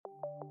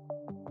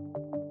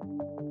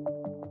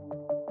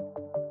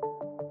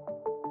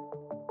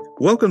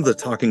Welcome to the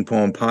Talking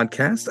Poem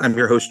Podcast. I'm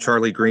your host,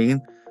 Charlie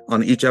Green.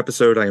 On each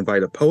episode, I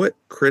invite a poet,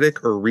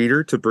 critic, or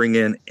reader to bring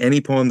in any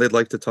poem they'd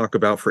like to talk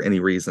about for any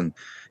reason.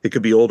 It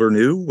could be old or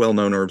new,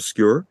 well-known or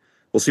obscure.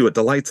 We'll see what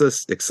delights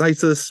us,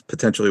 excites us,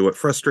 potentially what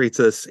frustrates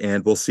us,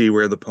 and we'll see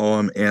where the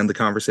poem and the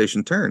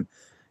conversation turn.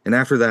 And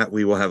after that,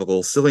 we will have a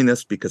little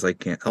silliness because I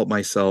can't help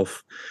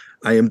myself.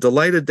 I am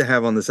delighted to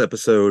have on this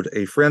episode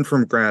a friend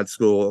from grad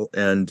school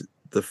and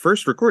the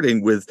first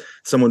recording with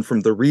someone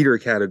from the reader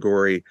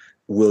category,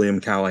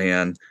 William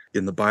Callahan.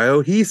 In the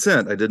bio he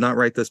sent, I did not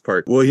write this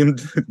part, William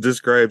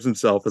describes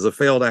himself as a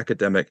failed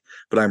academic,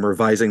 but I'm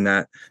revising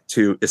that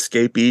to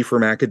escapee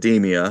from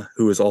academia,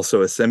 who is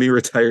also a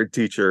semi-retired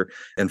teacher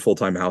and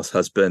full-time house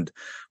husband.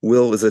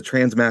 Will is a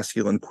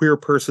transmasculine queer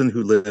person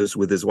who lives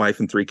with his wife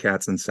and 3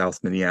 cats in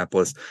South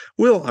Minneapolis.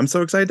 Will, I'm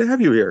so excited to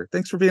have you here.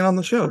 Thanks for being on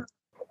the show.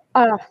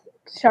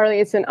 Charlie,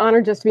 it's an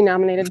honor just to be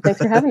nominated. Thanks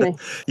for having me.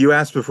 You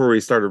asked before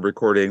we started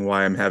recording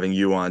why I'm having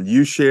you on.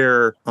 You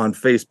share on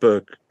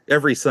Facebook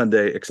every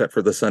Sunday, except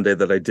for the Sunday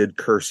that I did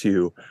curse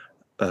you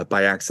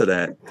by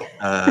accident,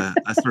 a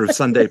sort of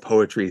Sunday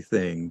poetry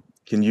thing.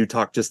 Can you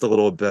talk just a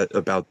little bit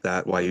about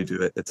that, why you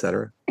do it, et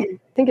cetera? I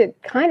think it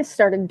kind of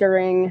started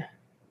during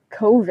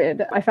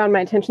COVID. I found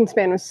my attention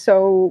span was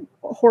so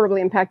horribly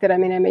impacted. I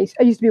mean,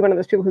 I used to be one of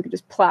those people who could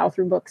just plow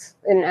through books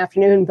in an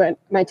afternoon, but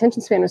my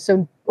attention span was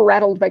so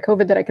rattled by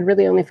COVID that I could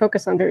really only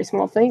focus on very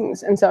small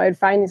things. And so I'd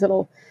find these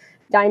little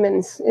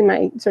diamonds in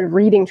my sort of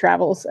reading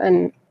travels,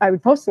 and I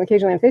would post them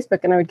occasionally on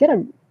Facebook, and I would get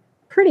a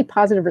pretty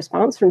positive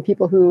response from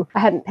people who I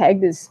hadn't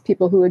pegged as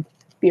people who would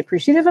be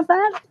appreciative of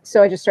that.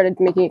 So I just started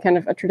making it kind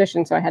of a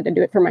tradition. So I had to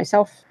do it for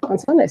myself on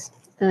Sundays.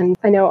 And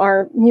I know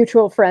our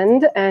mutual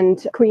friend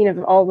and queen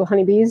of all the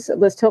honeybees,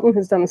 Liz Tilton,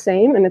 has done the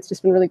same. And it's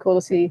just been really cool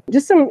to see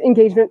just some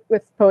engagement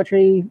with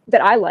poetry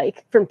that I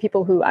like from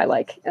people who I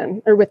like,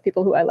 or with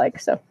people who I like.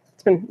 So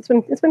it's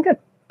been good.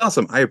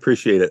 Awesome. I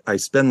appreciate it. I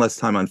spend less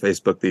time on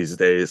Facebook these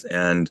days,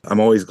 and I'm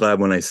always glad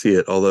when I see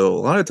it. Although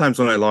a lot of times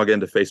when I log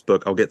into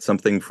Facebook, I'll get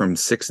something from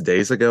 6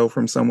 days ago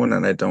from someone,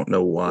 and I don't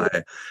know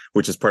why,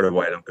 which is part of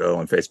why I don't go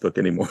on Facebook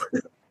anymore.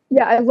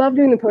 Yeah, I love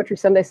doing the Poetry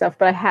Sunday stuff,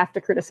 but I have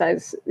to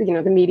criticize,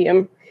 the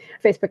medium.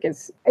 Facebook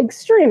is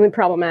extremely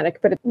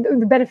problematic, but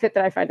the benefit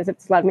that I find is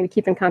it's allowed me to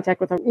keep in contact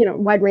with a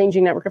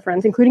wide-ranging network of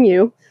friends, including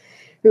you,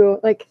 who,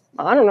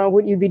 I don't know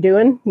what you'd be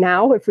doing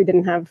now if we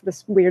didn't have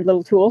this weird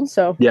little tool.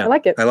 So yeah, I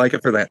like it. I like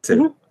it for that too.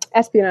 Mm-hmm.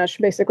 Espionage,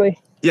 basically.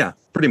 Yeah,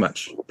 pretty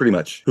much.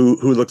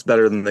 Who looks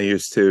better than they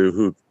used to?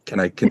 Who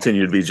can I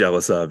continue to be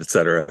jealous of, et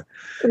cetera?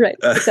 Right,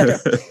 et cetera.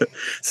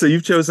 So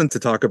you've chosen to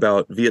talk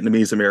about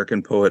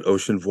Vietnamese-American poet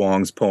Ocean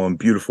Vuong's poem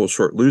Beautiful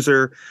Short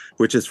Loser,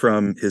 which is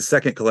from his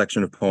second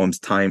collection of poems,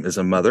 Time is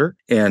a Mother.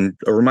 And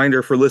a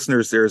reminder for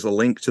listeners, there's a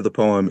link to the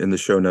poem in the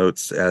show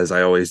notes, as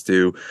I always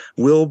do.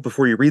 Will,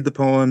 before you read the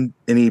poem,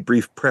 any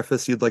brief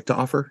preface you'd like to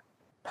offer?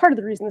 Part of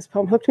the reason this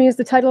poem hooked me is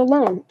the title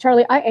alone.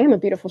 Charlie, I am a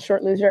beautiful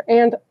short loser,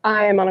 and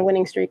I am on a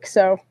winning streak,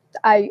 so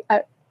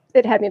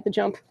it had me at the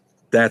jump.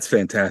 That's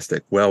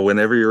fantastic. Well,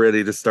 whenever you're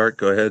ready to start,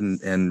 go ahead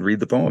and read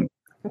the poem.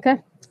 Okay.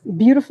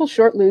 Beautiful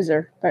Short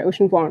Loser by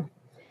Ocean Vuong.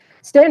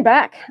 Stand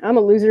back. I'm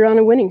a loser on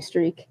a winning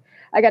streak.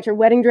 I got your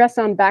wedding dress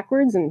on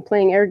backwards and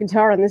playing air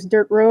guitar on this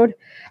dirt road.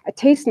 I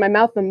taste my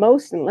mouth the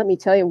most, and let me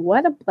tell you,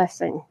 what a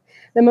blessing.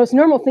 The most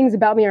normal things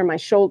about me are my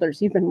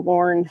shoulders. You've been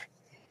warned.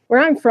 Where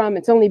I'm from,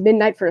 it's only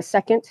midnight for a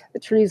second. The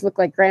trees look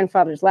like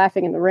grandfathers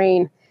laughing in the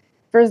rain.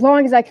 For as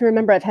long as I can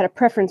remember, I've had a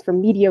preference for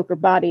mediocre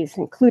bodies,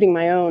 including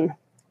my own.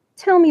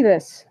 Tell me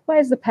this, why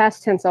is the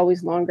past tense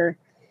always longer?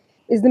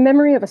 Is the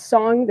memory of a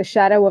song the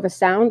shadow of a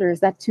sound, or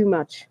is that too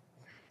much?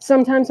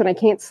 Sometimes when I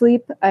can't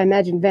sleep, I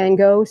imagine Van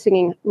Gogh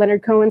singing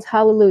Leonard Cohen's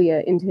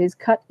Hallelujah into his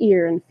cut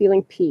ear and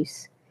feeling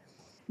peace.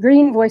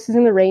 Green voices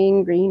in the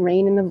rain, green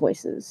rain in the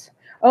voices.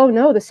 Oh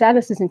no, the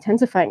sadness is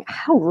intensifying.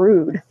 How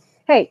rude.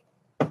 Hey,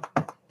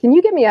 can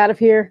you get me out of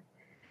here?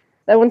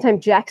 That one time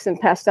Jackson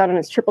passed out on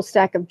his triple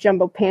stack of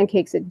jumbo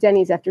pancakes at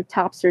Denny's after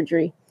top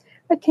surgery.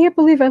 I can't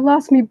believe I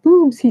lost me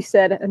boobs, he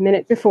said a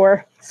minute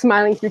before,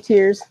 smiling through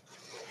tears.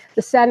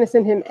 The sadness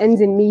in him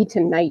ends in me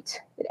tonight.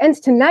 It ends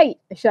tonight,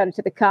 I shouted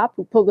to the cop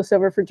who pulled us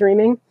over for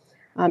dreaming.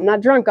 I'm not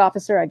drunk,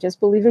 officer. I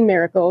just believe in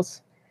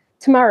miracles.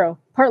 Tomorrow,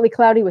 partly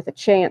cloudy with a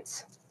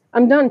chance.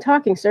 I'm done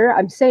talking, sir.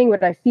 I'm saying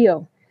what I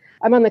feel.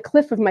 I'm on the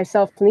cliff of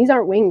myself, and these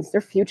aren't wings,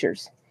 they're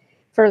futures.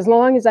 For as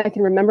long as I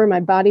can remember, my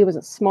body was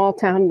a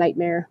small-town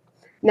nightmare.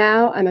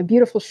 Now I'm a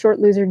beautiful short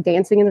loser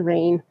dancing in the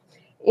rain.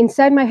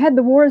 Inside my head,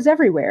 the war is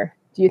everywhere.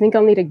 Do you think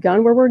I'll need a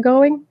gun where we're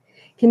going?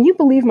 Can you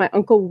believe my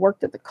uncle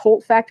worked at the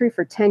Colt factory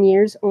for 10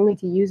 years only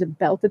to use a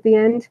belt at the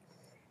end?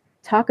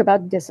 Talk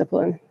about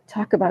discipline.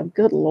 Talk about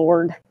good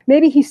Lord.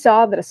 Maybe he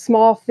saw that a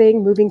small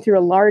thing moving through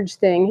a large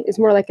thing is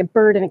more like a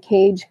bird in a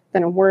cage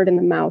than a word in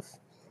the mouth.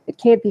 It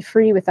can't be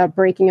free without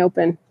breaking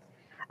open.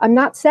 I'm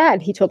not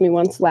sad, he told me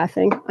once,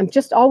 laughing. I'm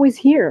just always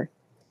here.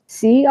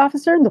 See,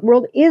 officer, the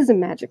world is a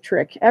magic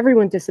trick.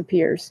 Everyone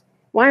disappears.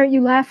 Why aren't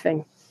you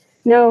laughing?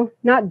 No,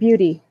 not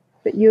beauty,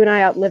 but you and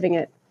I outliving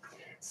it.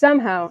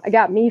 Somehow, I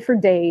got me for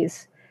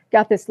days.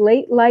 Got this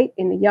late light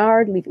in the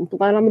yard, leaving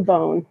blood on the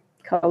bone.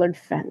 Colored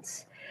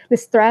fence.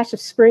 This thrash of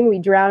spring we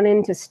drown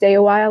in to stay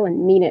a while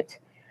and mean it.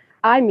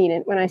 I mean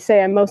it when I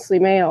say I'm mostly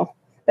male,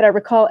 that I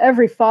recall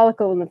every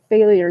follicle in the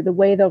failure the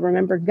way they'll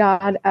remember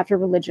God after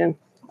religion,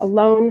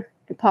 alone,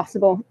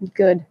 impossible, and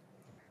good.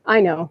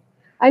 I know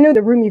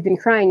the room you've been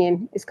crying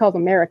in is called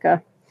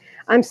America.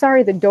 I'm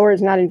sorry the door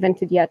is not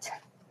invented yet.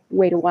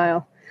 Wait a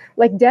while.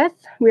 Like death,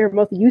 we are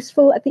both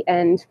useful at the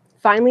end.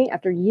 Finally,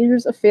 after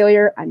years of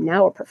failure, I'm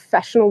now a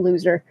professional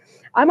loser.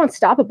 I'm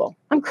unstoppable.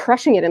 I'm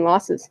crushing it in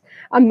losses.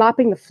 I'm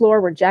mopping the floor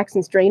where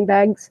Jackson's drain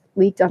bags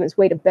leaked on his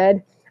way to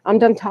bed. I'm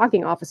done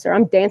talking, officer.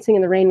 I'm dancing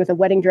in the rain with a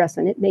wedding dress,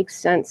 and it makes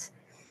sense.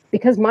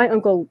 Because my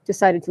uncle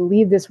decided to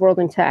leave this world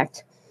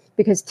intact.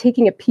 Because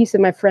taking a piece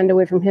of my friend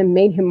away from him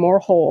made him more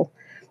whole.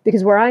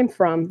 Because where I'm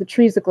from, the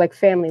trees look like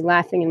family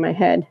laughing in my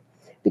head.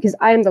 Because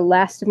I am the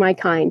last of my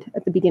kind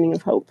at the beginning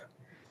of hope.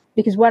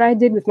 Because what I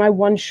did with my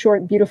one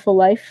short, beautiful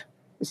life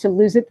was to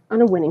lose it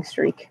on a winning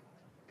streak.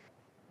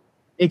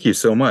 Thank you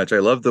so much. I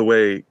love the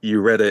way you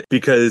read it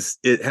because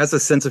it has a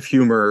sense of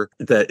humor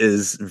that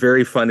is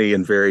very funny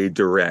and very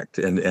direct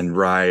and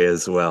wry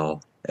as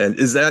well. And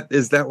is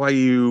that why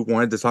you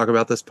wanted to talk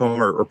about this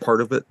poem or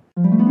part of it?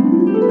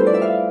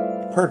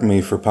 Pardon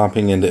me for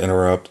popping in to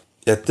interrupt.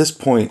 At this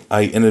point,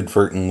 I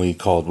inadvertently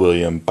called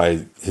William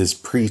by his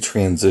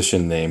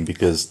pre-transition name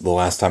because the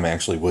last time I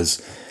actually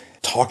was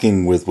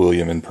talking with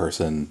William in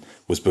person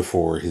was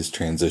before his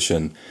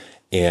transition.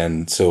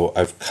 And so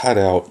I've cut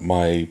out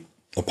my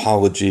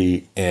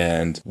apology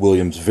and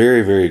William's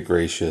very, very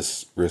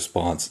gracious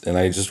response. And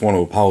I just want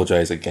to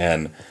apologize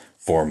again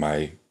for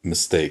my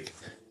mistake.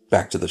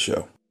 Back to the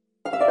show.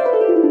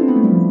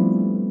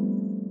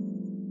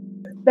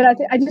 But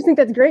I just think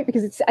that's great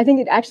because I think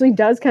it actually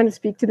does kind of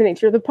speak to the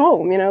nature of the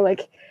poem,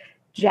 like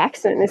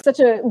Jackson is such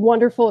a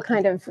wonderful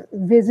kind of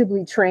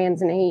visibly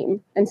trans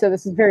name. And so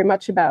this is very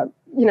much about,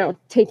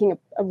 taking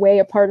away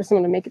a part of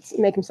someone to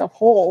make himself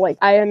whole. Like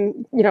I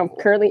am,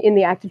 currently in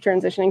the act of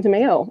transitioning to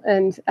male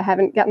and I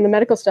haven't gotten the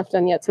medical stuff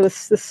done yet. So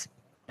this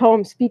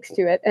poem speaks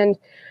to it. And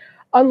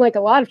unlike a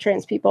lot of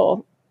trans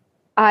people,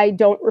 I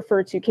don't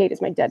refer to Kate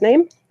as my dead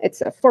name. It's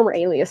a former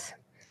alias,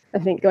 I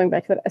think, going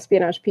back to that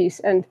espionage piece.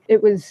 And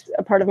it was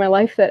a part of my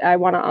life that I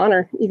want to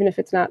honor, even if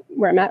it's not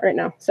where I'm at right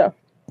now. So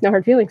no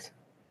hard feelings.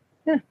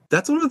 Yeah.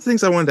 That's one of the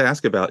things I wanted to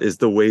ask about is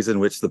the ways in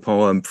which the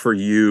poem for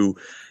you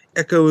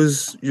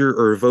echoes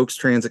or evokes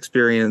trans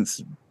experience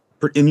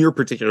in your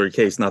particular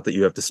case, not that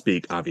you have to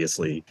speak,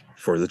 obviously,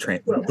 for the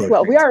trans.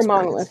 Well, we are a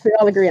monolith. We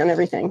all agree on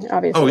everything,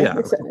 obviously. Oh, yeah.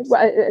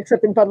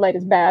 Except that Bud Light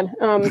is bad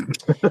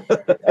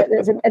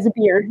as a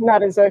beer,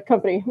 not as a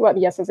company. Well,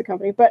 yes, as a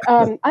company. But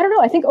I don't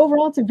know. I think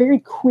overall it's a very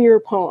queer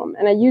poem.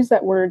 And I use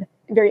that word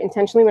very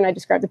intentionally when I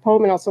describe the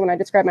poem and also when I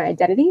describe my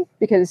identity,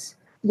 because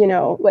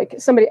like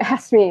somebody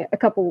asked me a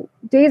couple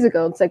days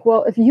ago, it's like,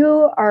 well, if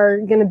you are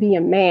going to be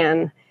a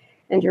man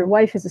and your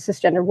wife is a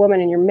cisgender woman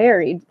and you're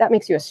married, that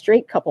makes you a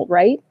straight couple,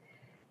 right?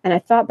 And I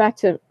thought back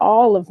to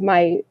all of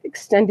my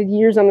extended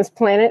years on this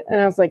planet, and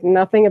I was like,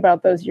 nothing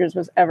about those years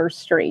was ever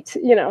straight.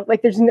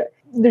 Like there's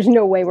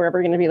no way we're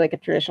ever going to be like a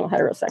traditional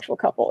heterosexual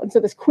couple. And so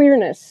this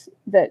queerness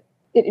that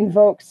it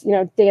invokes,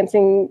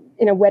 dancing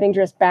in a wedding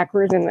dress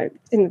backwards in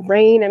the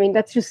rain. I mean,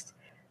 that's just,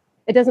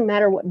 it doesn't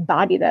matter what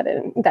body that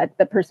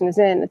the person is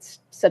in. It's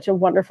such a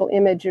wonderful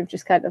image of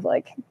just kind of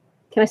like,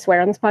 can I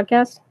swear on this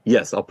podcast?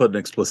 Yes, I'll put an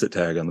explicit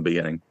tag on the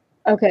beginning.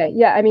 Okay.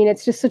 Yeah. I mean,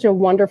 it's just such a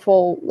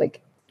wonderful,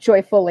 like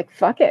joyful, like,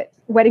 fuck it.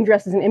 Wedding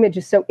dress as an image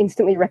is so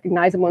instantly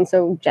recognizable and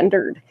so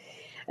gendered.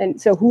 And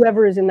so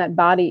whoever is in that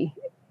body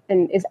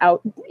and is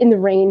out in the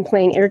rain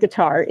playing air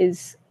guitar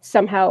is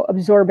somehow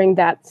absorbing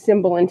that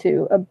symbol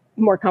into a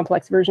more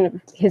complex version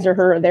of his or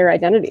her or their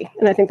identity.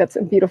 And I think that's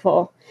a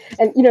beautiful,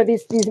 and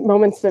these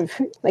moments of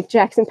like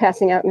Jackson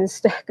passing out in his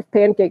stack of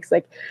pancakes,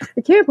 like,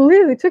 I can't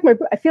believe they took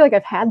I feel like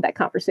I've had that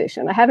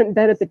conversation. I haven't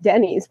been at the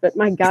Denny's, but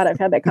my God, I've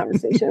had that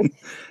conversation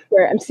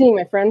where I'm seeing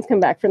my friends come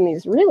back from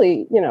these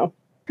really,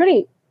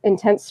 pretty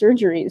intense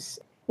surgeries,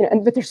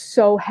 but they're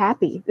so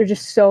happy. They're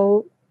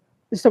so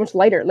much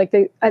lighter. Like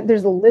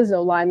there's a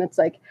Lizzo line that's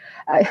like,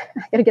 I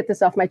got to get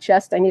this off my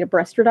chest. I need a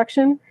breast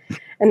reduction.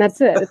 And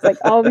that's it. It's like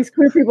all these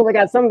queer people that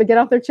got something to get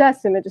off their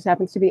chest, and it just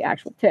happens to be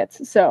actual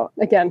tits. So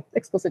again,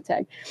 explicit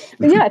tag.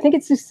 But yeah, I think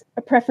it's just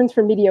a preference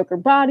for mediocre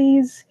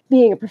bodies,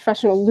 being a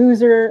professional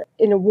loser.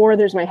 In a war,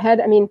 there's my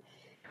head. I mean,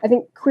 I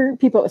think queer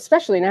people,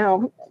 especially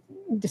now,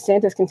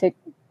 DeSantis can take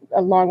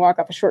a long walk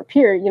off a short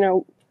pier,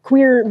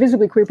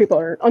 visibly queer people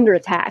are under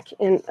attack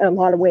in a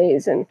lot of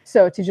ways. And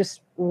so to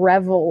just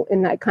revel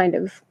in that kind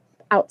of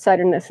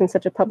outsiderness in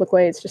such a public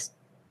way, it's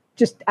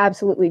just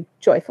absolutely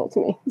joyful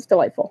to me. It's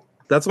delightful.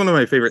 That's one of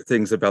my favorite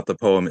things about the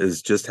poem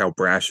is just how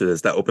brash it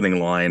is. That opening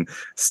line,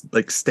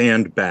 like,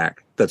 stand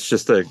back. That's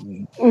just a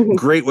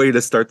great way to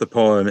start the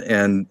poem.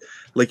 And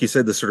like you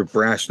said, the sort of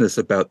brashness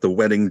about the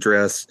wedding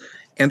dress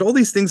and all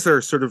these things that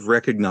are sort of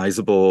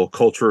recognizable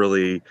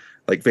culturally,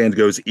 like Van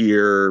Gogh's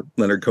Ear,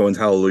 Leonard Cohen's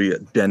Hallelujah,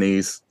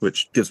 Denny's,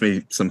 which gives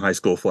me some high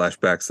school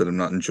flashbacks that I'm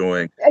not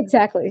enjoying.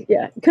 Exactly.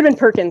 Yeah. It could have been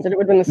Perkins and it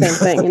would have been the same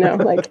thing,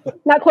 like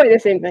not quite the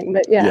same thing,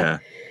 but yeah.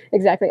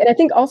 Exactly. And I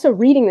think also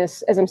reading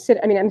this as I'm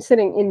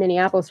sitting in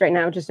Minneapolis right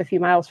now, just a few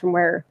miles from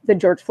where the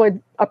George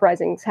Floyd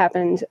uprisings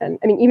happened. And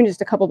I mean, even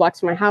just a couple blocks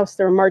from my house,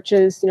 there were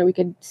marches, we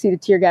could see the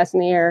tear gas in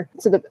the air.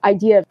 So the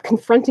idea of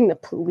confronting the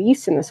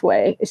police in this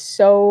way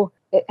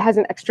it has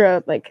an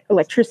extra like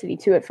electricity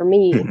to it for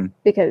me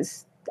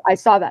because I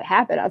saw that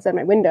happen outside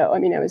my window. I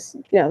mean, it was,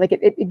 like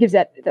it gives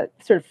that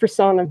sort of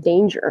frisson of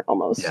danger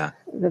almost,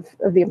 of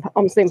the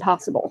almost the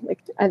impossible. Like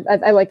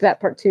I like that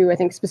part too. I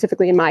think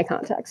specifically in my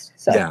context.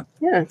 So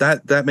yeah,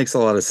 that makes a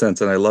lot of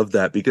sense, and I love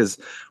that because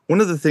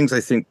one of the things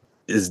I think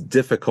is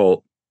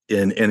difficult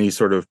in any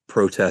sort of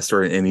protest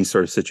or in any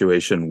sort of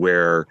situation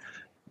where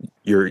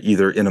you're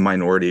either in a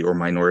minority or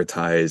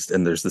minoritized,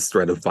 and there's this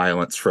threat of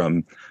violence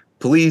from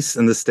police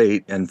and the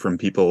state and from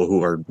people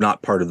who are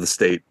not part of the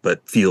state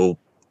but feel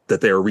that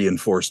they are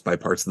reinforced by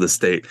parts of the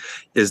state,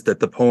 is that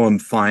the poem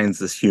finds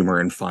this humor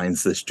and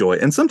finds this joy.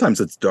 And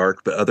sometimes it's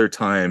dark, but other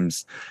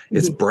times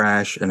it's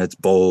brash and it's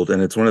bold.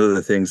 And it's one of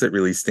the things that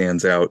really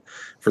stands out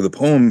for the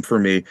poem for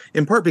me,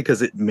 in part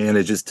because it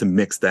manages to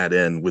mix that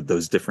in with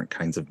those different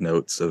kinds of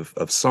notes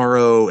of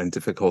sorrow and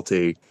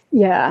difficulty.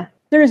 Yeah,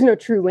 there is no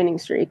true winning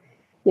streak.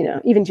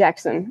 Even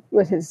Jackson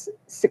with his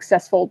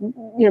successful,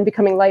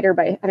 becoming lighter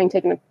by having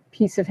taken a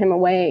piece of him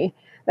away.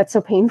 That's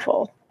so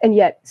painful and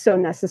yet so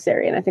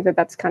necessary. And I think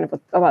that's kind of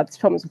what a lot of this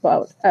poem is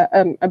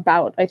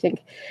about. I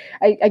think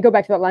I go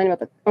back to that line about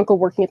the uncle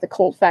working at the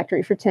Colt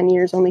factory for 10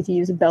 years, only to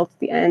use a belt at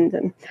the end.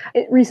 And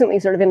recently,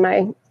 sort of in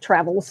my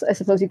travels, I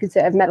suppose you could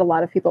say, I've met a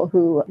lot of people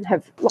who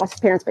have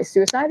lost parents by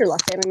suicide or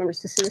lost family members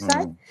to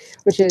suicide,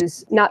 which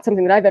is not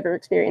something that I've ever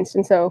experienced.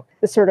 And so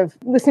the sort of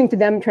listening to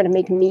them try to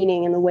make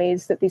meaning in the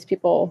ways that these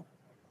people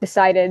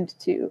decided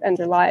to end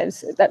their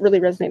lives, that really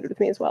resonated with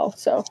me as well.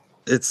 So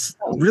it's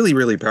really,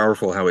 really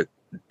powerful how it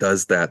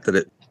does that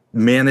it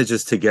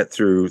manages to get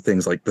through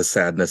things like the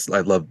sadness.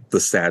 I love the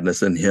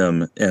sadness in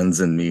him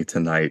ends in me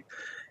tonight.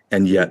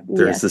 And yet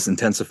there's this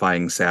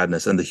intensifying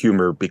sadness, and the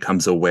humor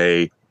becomes a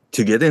way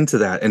to get into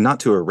that and not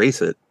to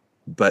erase it,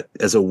 but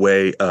as a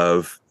way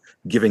of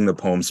giving the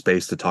poem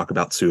space to talk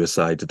about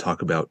suicide, to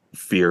talk about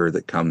fear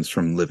that comes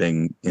from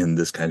living in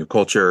this kind of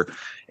culture,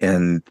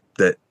 and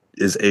that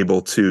is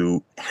able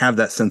to have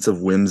that sense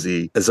of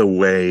whimsy as a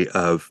way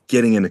of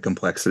getting into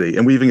complexity.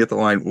 And we even get the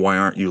line, "Why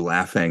aren't you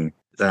laughing?"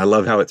 And I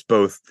love how it's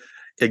both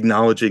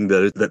acknowledging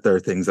that there are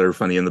things that are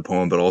funny in the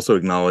poem, but also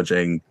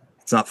acknowledging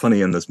it's not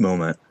funny in this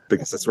moment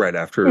because it's right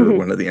after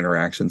one of the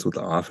interactions with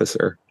the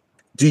officer.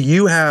 Do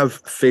you have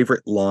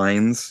favorite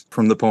lines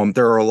from the poem?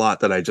 There are a lot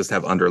that I just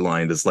have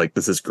underlined as like,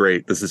 this is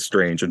great, this is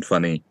strange and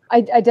funny.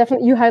 I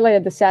definitely, you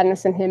highlighted the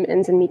sadness in him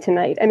ends in me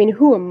tonight. I mean,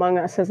 who among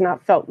us has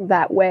not felt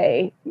that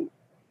way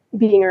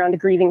being around a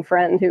grieving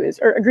friend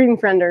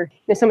or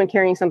someone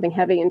carrying something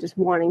heavy and just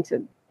wanting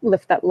to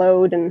lift that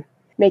load and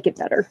make it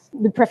better.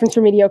 The preference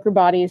for mediocre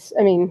bodies.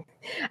 I mean,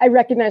 I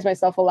recognize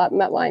myself a lot in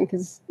that line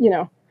because,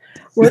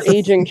 we're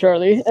aging,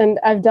 Charlie, and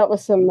I've dealt with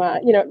some,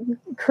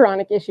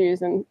 chronic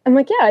issues. And I'm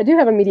like, yeah, I do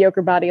have a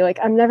mediocre body. Like,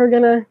 I am never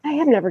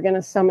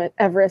gonna summit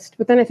Everest.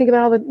 But then I think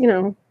about all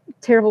the,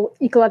 terrible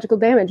ecological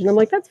damage. And I'm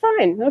like, that's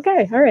fine.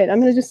 Okay. All right.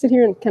 I'm going to just sit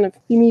here and kind of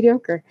be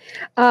mediocre.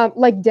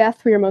 Like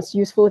death, we are most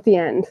useful at the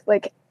end.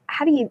 Like,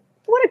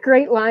 what a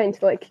great line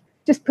to like,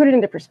 just put it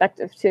into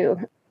perspective too.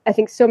 I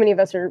think so many of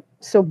us are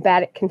so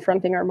bad at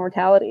confronting our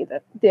mortality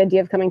that the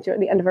idea of coming to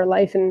the end of our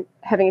life and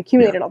having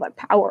accumulated all that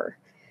power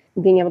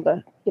and being able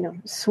to,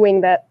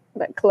 swing that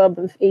club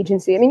of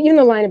agency. I mean, even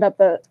the line about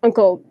the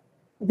uncle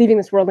leaving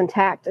this world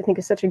intact, I think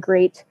is such a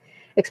great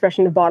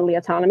expression of bodily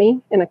autonomy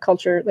in a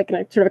culture, like in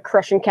a sort of a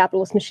crushing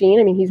capitalist machine.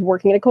 I mean, he's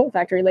working at a coal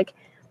factory, like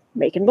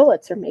making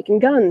bullets or making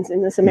guns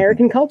in this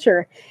American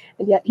culture.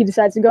 And yet he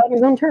decides to go out on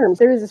his own terms.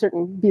 There is a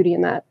certain beauty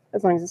in that,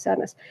 as long as it's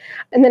sadness.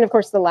 And then, of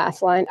course, the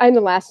last line, I'm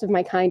the last of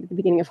my kind at the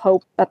beginning of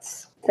hope.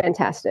 That's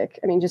fantastic.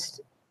 I mean,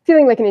 just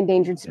feeling like an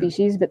endangered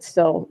species, but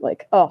still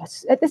like,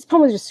 this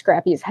poem is just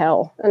scrappy as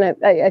hell. And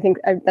I think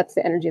that's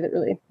the energy that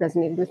really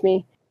resonated with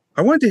me.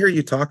 I wanted to hear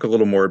you talk a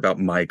little more about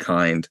my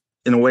kind.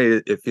 In a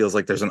way, it feels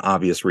like there's an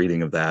obvious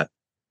reading of that,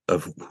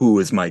 of who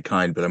is my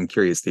kind, but I'm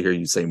curious to hear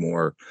you say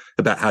more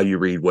about how you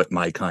read what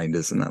my kind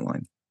is in that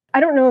line.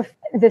 I don't know if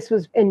this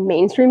was in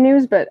mainstream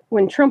news, but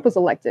when Trump was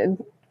elected,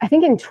 I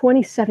think in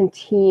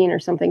 2017 or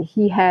something,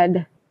 he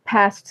had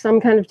passed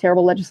some kind of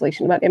terrible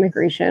legislation about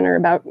immigration or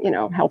about,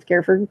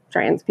 healthcare for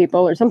trans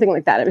people or something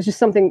like that. It was just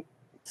something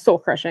soul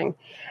crushing.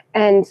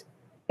 And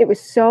it was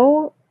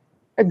so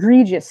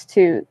egregious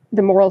to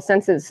the moral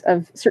senses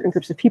of certain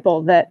groups of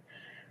people that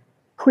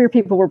queer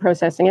people were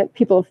protesting it,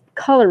 people of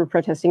color were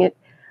protesting it,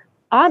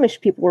 Amish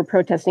people were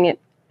protesting it,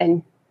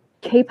 and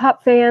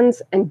K-pop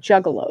fans and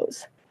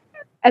juggalos.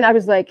 And I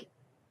was like,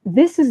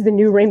 this is the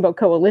new Rainbow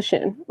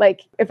Coalition.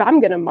 Like, if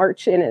I'm going to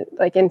march in it,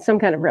 like in some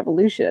kind of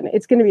revolution,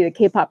 it's going to be the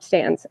K-pop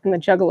stans and the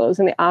juggalos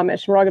and the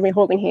Amish. We're all going to be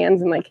holding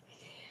hands and like,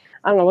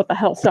 I don't know what the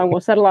hell song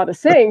we'll settle on to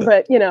sing,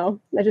 but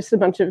they're just a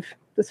bunch of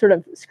the sort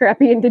of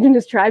scrappy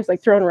indigenous tribes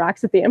like throwing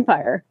rocks at the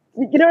empire.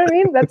 You know what I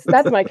mean?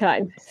 That's my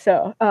kind.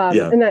 So,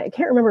 and I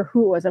can't remember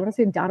who it was. I want to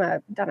say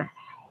Donna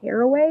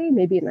Haraway,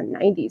 maybe in the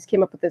 90s,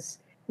 came up with this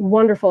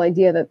wonderful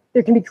idea that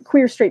there can be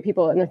queer straight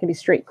people and there can be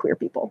straight queer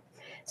people.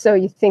 So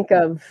you think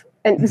of,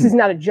 and this is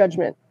not a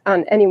judgment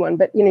on anyone,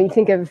 but you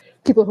think of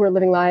people who are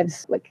living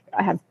lives. Like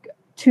I have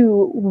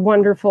two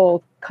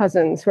wonderful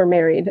cousins who are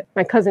married.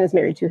 My cousin is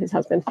married to his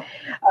husband.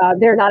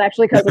 They're not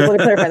actually cousins. Let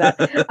me clarify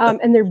that.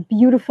 And they're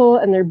beautiful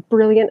and they're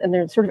brilliant and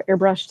they're sort of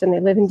airbrushed and they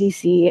live in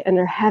DC and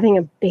they're having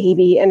a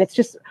baby and it's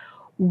just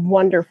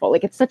wonderful.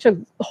 Like it's such a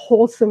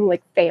wholesome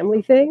like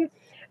family thing.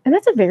 And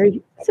that's a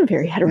very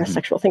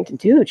heterosexual thing to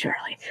do,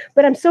 Charlie.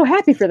 But I'm so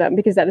happy for them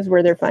because that is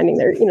where they're finding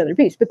their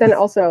peace. But then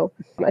also,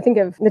 I think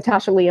of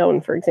Natasha Lyonne,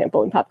 for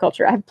example, in pop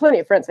culture. I have plenty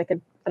of friends. I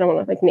don't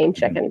want to like name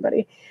check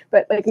anybody,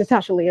 but like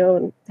Natasha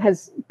Lyonne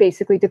has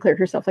basically declared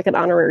herself like an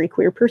honorary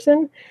queer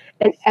person,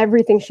 and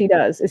everything she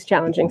does is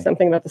challenging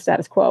something about the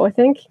status quo, I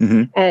think.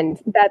 And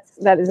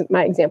that isn't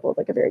my example of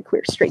like a very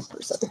queer straight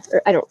person.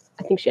 Or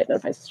I think she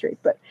identifies as straight,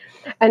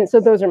 and so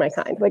those are my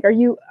kind. Like, are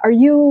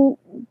you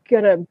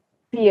gonna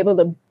be able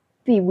to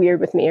be weird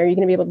with me? Are you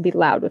going to be able to be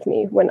loud with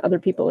me when other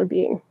people are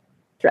being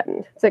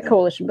threatened? It's like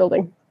coalition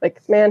building.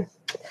 Like, man,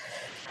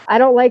 I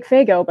don't like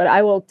Fago, but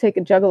I will take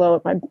a juggalo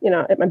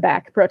at my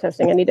back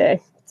protesting any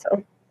day.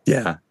 So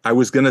yeah, I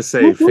was going to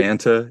say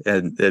Fanta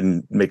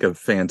and make a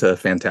Fanta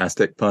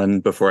fantastic pun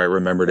before I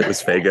remembered it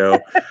was Fago.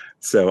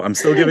 So I'm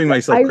still giving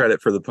myself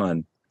credit for the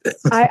pun.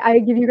 I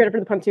give you credit for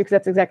the pun too, because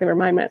that's exactly where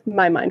my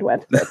mind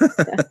went. But,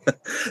 yeah.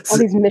 All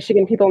these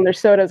Michigan people and their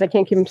sodas, I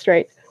can't keep them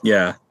straight.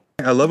 Yeah.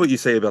 I love what you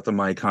say about the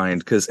my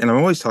kind, and I'm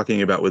always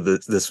talking about with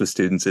this with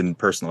students in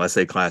personal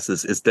essay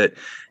classes, is that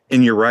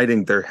in your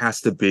writing, there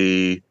has to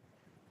be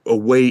a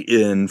way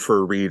in for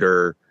a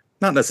reader,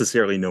 not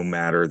necessarily no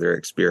matter their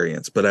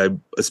experience, but I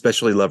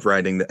especially love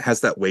writing that has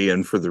that way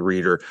in for the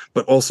reader,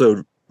 but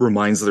also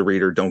reminds the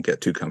reader don't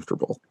get too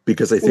comfortable,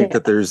 because I think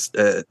that there's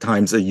at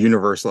times a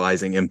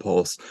universalizing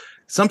impulse,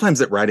 sometimes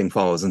that writing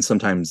follows and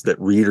sometimes that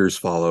readers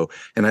follow.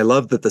 And I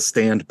love that the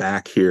stand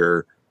back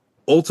here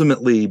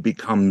ultimately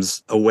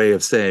becomes a way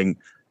of saying,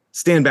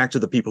 stand back to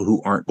the people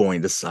who aren't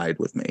going to side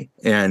with me.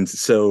 And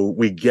so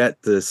we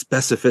get the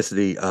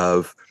specificity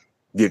of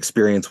the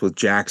experience with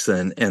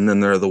Jackson. And then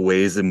there are the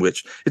ways in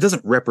which it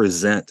doesn't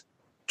represent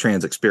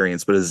trans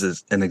experience, but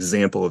is an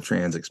example of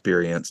trans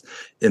experience.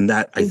 And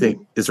that, I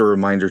think, is a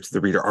reminder to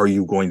the reader, are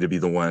you going to be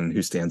the one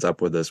who stands up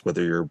with us,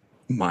 whether you're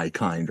my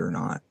kind or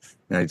not?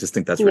 And I just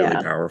think that's really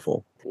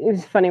powerful. It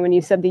was funny when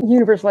you said the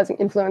universalizing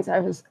influence. I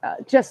was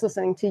just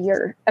listening to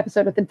your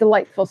episode with the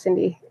delightful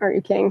Cindy R.U.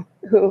 King,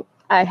 who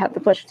I have the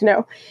pleasure to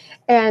know.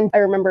 And I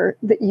remember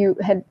that you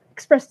had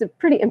expressed a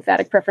pretty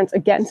emphatic preference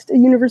against a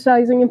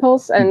universalizing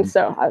impulse. And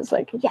so I was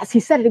like, yes, he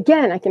said it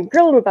again. I can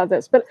grill him about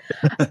this. But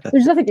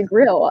there's nothing to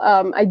grill.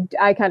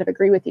 I kind of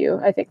agree with you.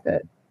 I think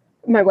that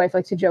my wife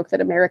likes to joke that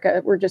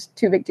America, we're just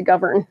too big to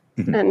govern.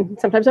 And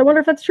sometimes I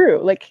wonder if that's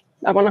true. Like,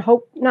 I want to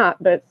hope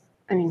not, but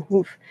I mean,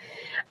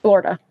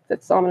 Florida.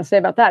 That's all I'm going to say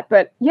about that.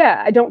 But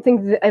yeah, I don't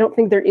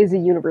think there is a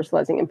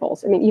universalizing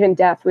impulse. I mean, even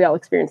death, we all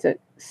experience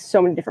it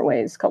so many different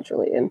ways,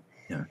 culturally and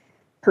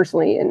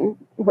personally, and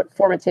what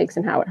form it takes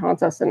and how it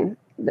haunts us. And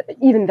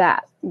even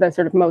that, the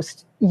sort of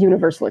most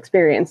universal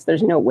experience,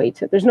 there's no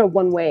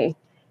one way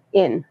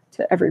in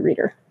to every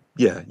reader.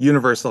 Yeah,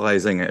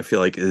 universalizing, I feel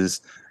like,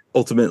 is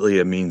ultimately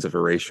a means of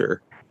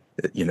erasure.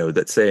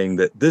 That's saying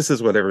that this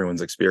is what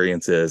everyone's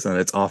experience is, and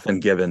it's often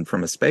given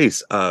from a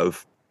space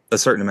of a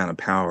certain amount of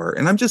power.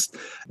 And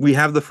we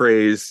have the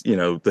phrase,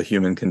 the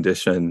human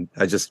condition.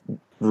 I just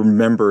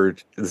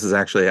remembered, this has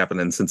actually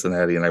happened in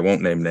Cincinnati, and I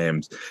won't name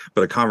names,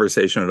 but a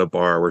conversation at a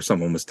bar where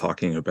someone was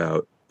talking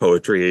about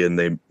poetry, and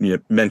they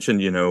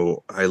mentioned,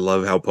 I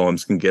love how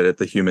poems can get at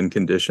the human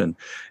condition.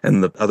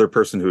 And the other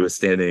person who was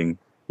standing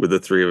with the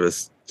three of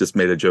us just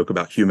made a joke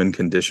about human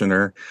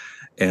conditioner.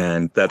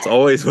 And that's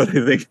always what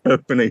I think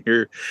of when I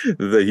hear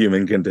the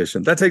human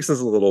condition. That takes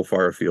us a little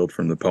far afield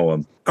from the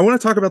poem. I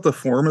want to talk about the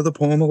form of the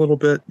poem a little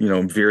bit.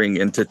 I'm veering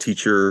into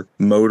teacher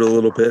mode a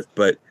little bit,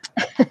 but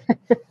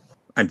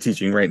I'm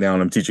teaching right now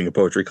and I'm teaching a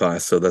poetry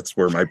class. So that's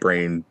where my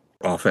brain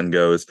often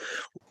goes.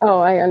 Oh,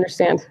 I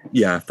understand.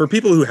 Yeah. For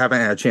people who haven't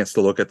had a chance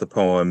to look at the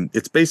poem,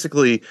 it's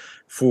basically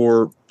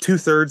for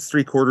 2/3,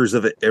 3/4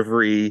 of it,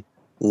 every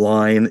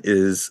line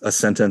is a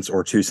sentence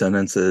or two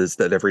sentences,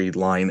 that every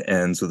line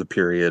ends with a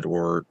period,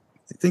 or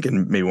I think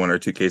in maybe one or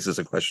two cases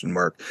a question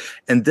mark.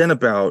 And then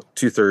about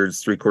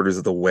 2/3, 3/4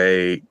 of the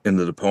way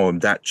into the poem,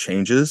 that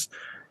changes.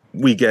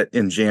 We get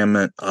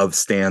enjambment of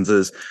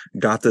stanzas.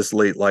 Got this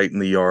late light in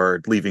the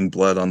yard, leaving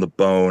blood on the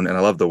bone. And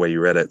I love the way you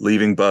read it.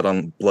 Leaving blood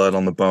on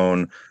the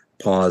bone,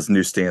 pause,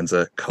 new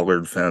stanza,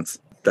 colored fence.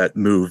 That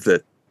move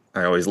that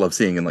I always love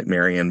seeing in like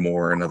Marianne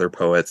Moore and other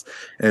poets.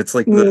 And it's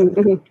like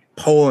the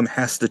poem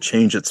has to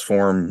change its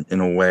form in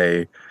a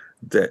way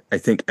that I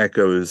think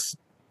echoes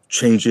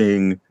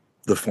changing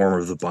the form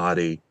of the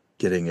body,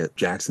 getting at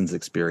Jackson's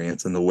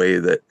experience, and the way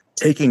that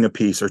taking a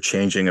piece or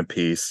changing a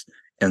piece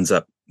ends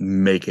up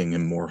making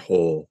him more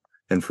whole.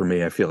 And for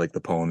me, I feel like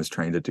the poem is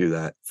trying to do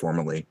that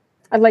formally.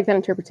 I like that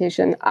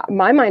interpretation.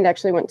 My mind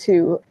actually went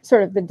to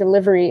sort of the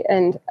delivery,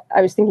 and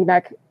I was thinking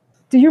back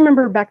Do you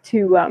remember back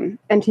to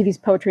MTV's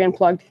Poetry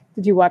Unplugged?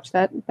 Did you watch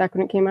that back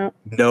when it came out?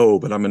 No,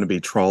 but I'm going to be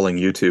trawling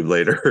YouTube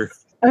later.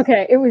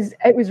 Okay, it was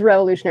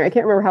revolutionary. I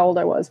can't remember how old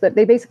I was, but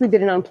they basically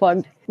did an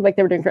unplugged, like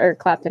they were doing for Eric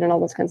Clapton and all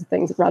those kinds of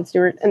things, Rod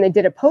Stewart, and they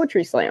did a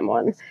poetry slam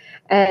one,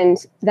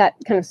 and that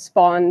kind of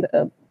spawned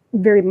a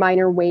very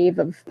minor wave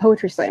of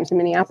poetry slams in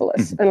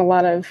Minneapolis, and a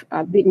lot of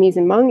Vietnamese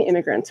and Hmong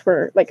immigrants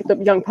were, like, the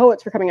young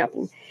poets were coming up,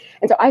 and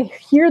so I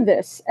hear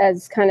this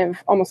as kind of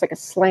almost like a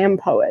slam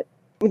poet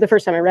the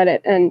first time I read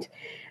it, and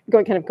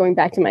going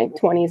back to my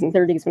 20s and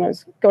 30s when I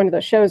was going to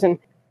those shows, and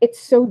it's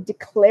so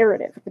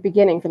declarative at the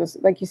beginning for this,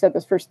 like you said,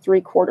 those first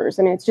 3 quarters.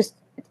 I mean, it's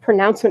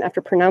pronouncement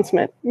after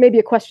pronouncement, maybe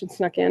a question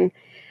snuck in,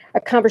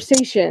 a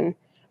conversation,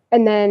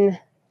 and then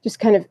just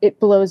kind of it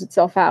blows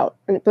itself out.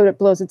 And it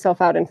blows itself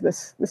out into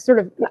this sort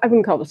of, I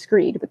wouldn't call it a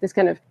screed, but this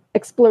kind of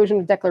explosion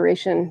of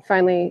declaration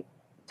finally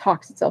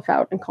talks itself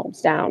out and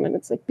calms down. And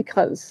it's like,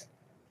 because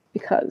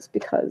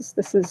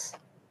this is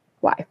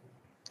why.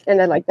 And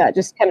I like that.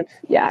 Just kind of,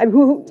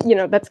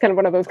 that's kind of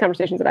one of those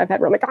conversations that I've had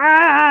where I'm like,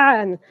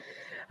 and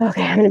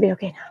okay, I'm going to be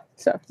okay now.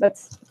 So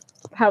that's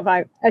how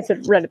I sort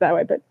of read it that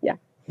way, but yeah.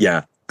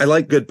 Yeah. I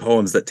like good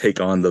poems that take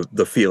on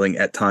the feeling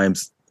at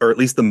times, or at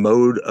least the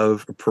mode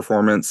of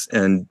performance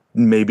and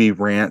maybe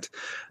rant.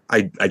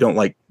 I don't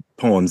like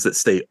poems that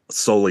stay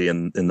solely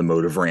in the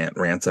mode of rant.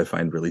 Rants I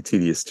find really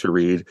tedious to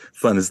read,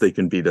 fun as they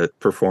can be to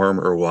perform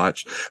or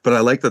watch. But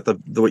I like that the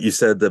what you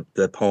said,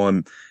 the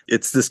poem,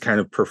 it's this kind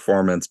of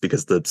performance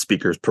because the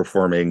speaker's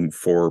performing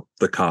for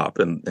the cop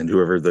and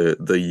whoever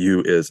the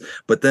you is.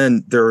 But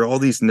then there are all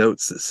these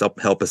notes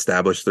that help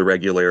establish the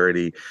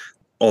regularity,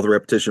 all the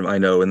repetition I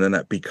know, and then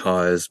that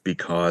because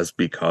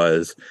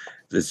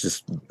it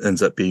just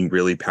ends up being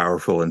really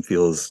powerful and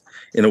feels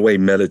in a way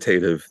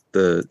meditative.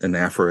 The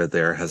anaphora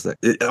there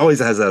it always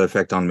has that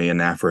effect on me,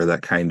 anaphora,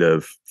 that kind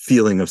of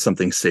feeling of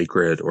something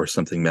sacred or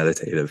something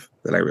meditative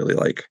that I really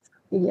like.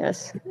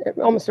 Yes,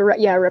 almost a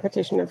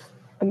repetition of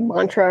a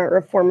mantra or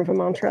a form of a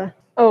mantra.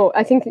 Oh,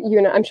 I think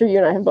I'm sure you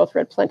and I have both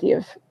read plenty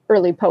of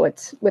early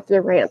poets with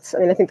their rants. I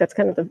mean, I think that's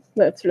kind of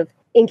the sort of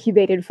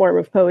incubated form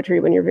of poetry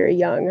when you're very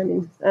young. I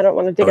mean, I don't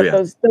want to dig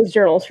up those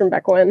journals from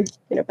back when,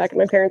 back at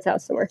my parents'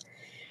 house somewhere.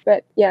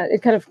 But yeah,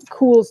 it kind of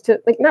cools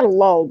to, like, not a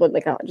lull, but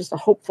like just a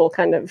hopeful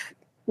kind of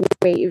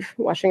wave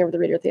washing over the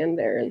reader at the end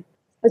there. And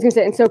I was going to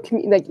say, and so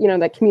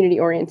that community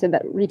oriented,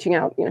 that reaching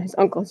out, his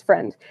uncle, his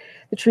friend,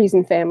 the trees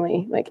and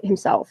family, like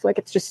himself, like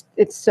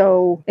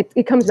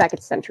it comes back,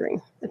 it's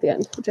centering at the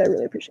end, which I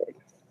really appreciate.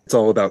 It's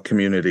all about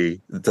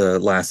community, the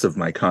last of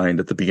my kind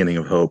at the beginning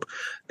of hope.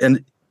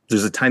 And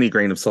there's a tiny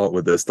grain of salt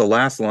with this. The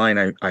last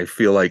line I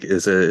feel like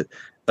is a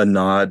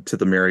nod to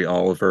the Mary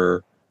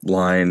Oliver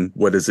line.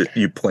 What is it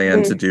you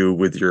plan to do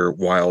with your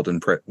wild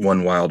and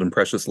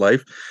precious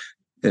life?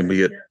 And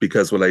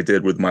because what I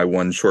did with my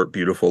one short,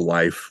 beautiful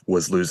life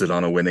was lose it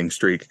on a winning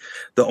streak.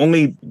 The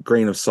only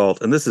grain of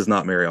salt, and this is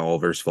not Mary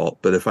Oliver's fault,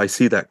 but if I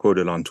see that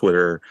quoted on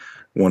Twitter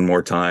one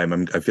more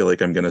time, I feel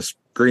like I'm going to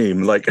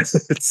scream. Like,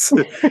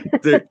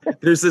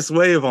 there's this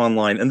way of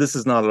online, and this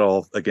is not at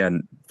all,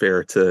 again,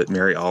 fair to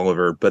Mary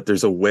Oliver, but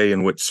there's a way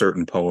in which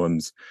certain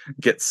poems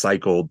get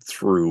cycled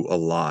through a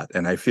lot.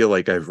 And I feel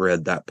like I've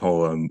read that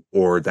poem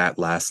or that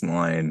last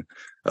line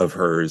of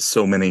hers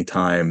so many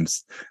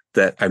times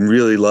that I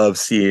really love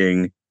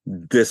seeing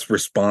this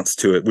response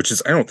to it, which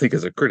is, I don't think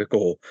is a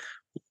critical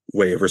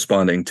way of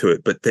responding to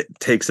it, but that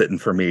takes it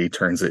and for me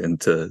turns it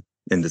into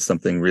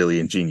something really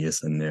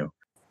ingenious and new.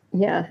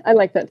 Yeah, I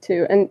like that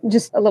too. And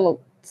just a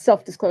little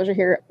self-disclosure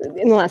here.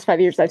 In the last 5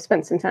 years, I've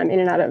spent some time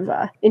in and out of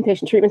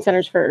inpatient treatment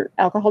centers for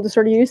alcohol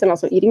disorder use and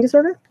also eating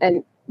disorder.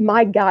 And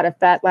my God, if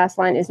that last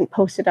line isn't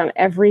posted on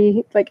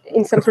every, like,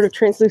 in some sort of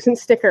translucent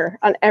sticker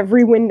on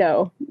every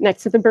window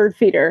next to the bird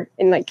feeder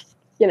in, like,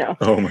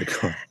 oh my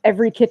God,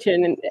 every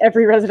kitchen and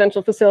every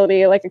residential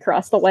facility, like,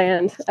 across the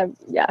land.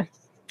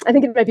 I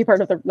think it might be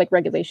part of the, like,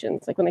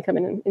 regulations, like when they come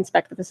in and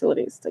inspect the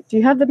facilities. It's like, do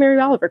you have the Mary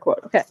Oliver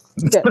quote? Okay,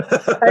 good.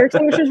 Fire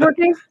extinguishers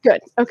working?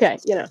 Good. Okay,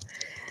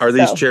 Are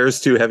these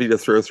chairs too heavy to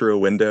throw through a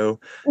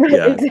window? Right,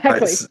 yeah,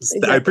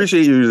 exactly. I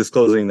appreciate you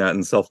disclosing that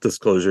and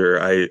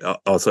self-disclosure. I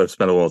also have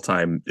spent a little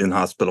time in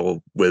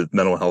hospital with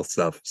mental health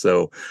stuff,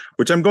 so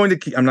which I'm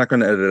not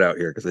going to edit out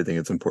here because I think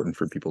it's important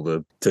for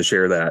people to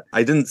share that.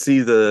 I didn't see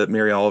the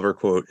Mary Oliver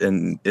quote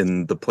in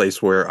the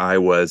place where I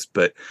was,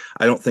 but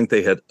I don't think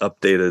they had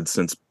updated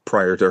since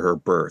prior to her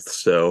birth,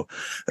 so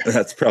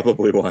that's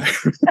probably why.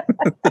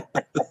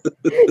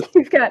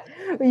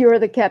 You are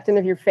the captain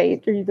of your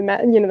fate, or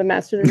the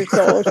master of your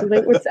soul, or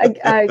something. Which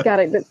I got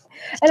it,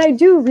 and I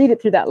do read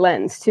it through that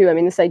lens too. I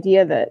mean, this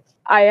idea that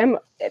I am,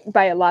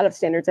 by a lot of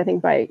standards, I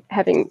think, by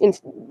having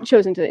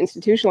chosen to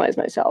institutionalize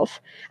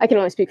myself, I can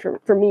only speak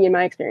for me in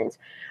my experience.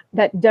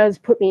 That does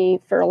put me,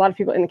 for a lot of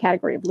people, in the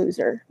category of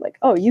loser. Like,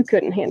 oh, you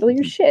couldn't handle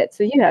your shit,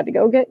 so you had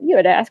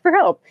to ask for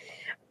help.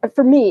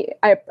 For me,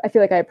 I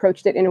feel like I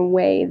approached it in a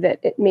way that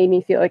it made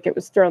me feel like it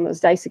was throwing those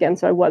dice again,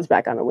 so I was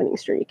back on a winning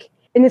streak.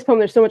 In this poem,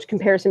 there's so much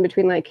comparison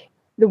between, like,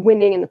 the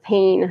winning and the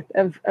pain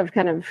of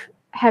kind of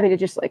having to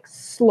just like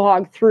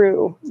slog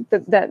through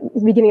that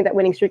beginning of that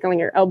winning streak on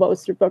your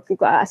elbows through broken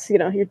glass.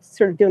 You're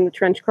sort of doing the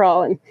trench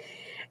crawl,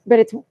 but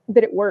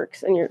it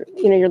works, and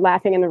you're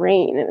laughing in the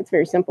rain, and it's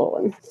very simple.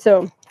 And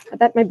so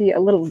that might be a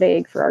little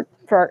vague for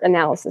our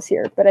analysis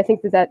here, but I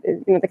think that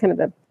is, the kind of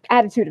the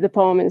attitude of the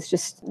poem is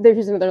just,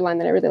 there's another line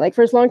that I really like.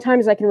 For as long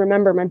time as I can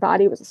remember, my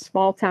body was a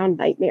small town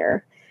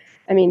nightmare.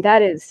 I mean,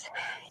 that is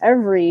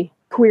every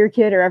queer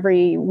kid or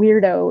every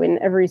weirdo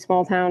in every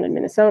small town in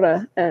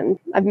Minnesota. And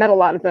I've met a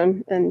lot of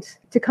them, and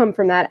to come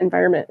from that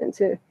environment and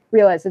to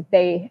realize that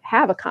they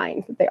have a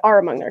kind, that they are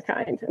among their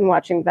kind, and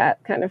watching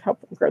that kind of help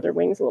them grow their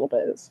wings a little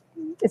bit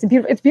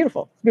it's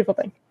beautiful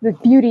thing. The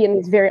beauty in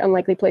these very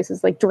unlikely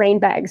places, like drain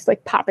bags,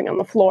 like popping on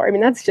the floor. I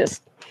mean, that's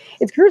just,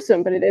 it's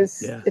gruesome, but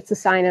it's a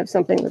sign of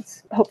something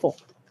that's hopeful.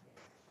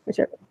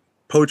 Whichever.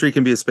 Poetry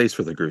can be a space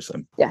for the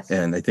gruesome. Yes.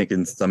 And I think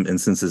in some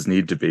instances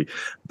need to be.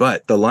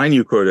 But the line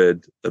you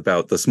quoted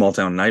about the small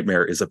town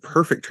nightmare is a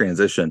perfect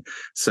transition.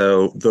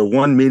 So the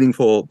one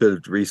meaningful bit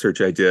of research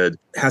I did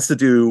has to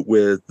do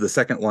with the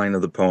second line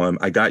of the poem.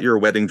 I got your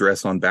wedding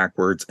dress on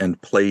backwards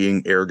and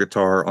playing air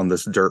guitar on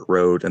this dirt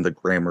road, and the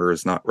grammar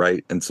is not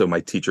right. And so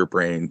my teacher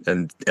brain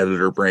and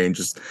editor brain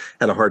just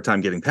had a hard time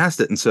getting past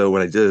it. And so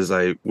what I did is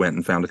I went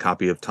and found a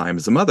copy of Time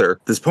as a Mother.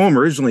 This poem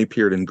originally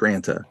appeared in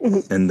Granta,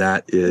 and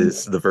that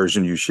is the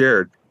version you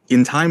shared.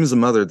 In Time as a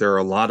Mother, there are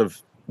a lot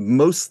of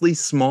mostly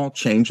small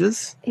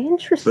changes.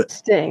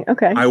 Interesting.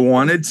 Okay. I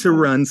wanted to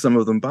run some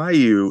of them by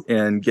you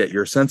and get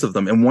your sense of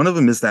them. And one of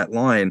them is that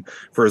line,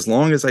 for as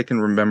long as I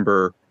can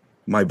remember,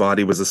 my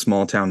body was a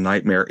small town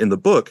nightmare. In the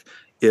book,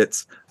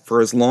 it's for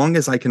as long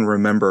as I can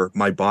remember,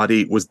 my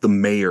body was the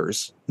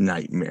mayor's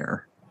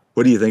nightmare.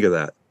 What do you think of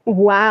that?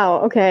 Wow.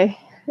 Okay.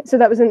 So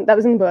that was in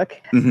the book.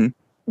 Mm-hmm.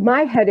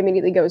 My head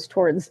immediately goes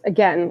towards,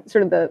 again,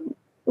 sort of the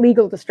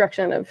legal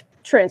destruction of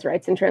trans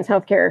rights and trans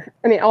healthcare.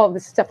 I mean, all of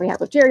this stuff we have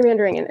with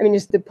gerrymandering, and I mean,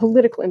 just the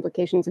political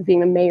implications of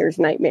being the mayor's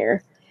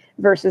nightmare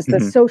versus the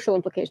social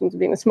implications of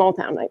being a small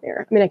town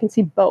nightmare. I mean, I can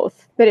see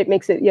both, but it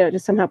makes it,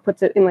 just somehow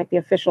puts it in like the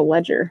official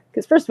ledger.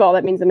 Because first of all,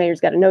 that means the mayor's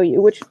got to know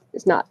you, which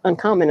is not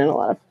uncommon in a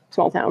lot of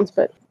small towns,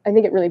 but I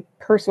think it really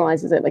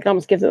personalizes it. Like, it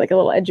almost gives it like a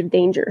little edge of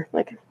danger.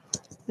 Like,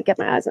 I get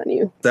my eyes on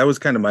you. That was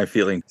kind of my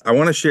feeling. I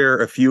want to share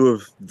a few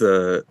of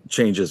the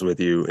changes with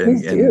you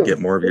and get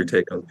more of your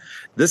take on.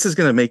 This is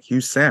going to make you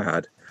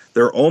sad.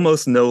 There are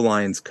almost no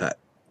lines cut.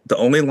 The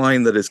only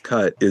line that is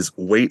cut is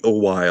 "Wait a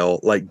while,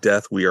 like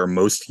death, we are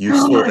most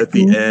useful at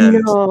the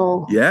end."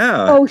 No.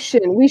 Yeah.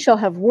 Ocean, we shall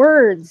have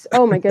words.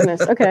 Oh my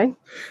goodness. Okay.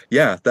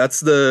 Yeah, that's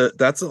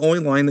the only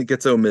line that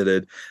gets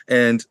omitted.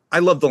 And I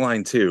love the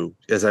line too,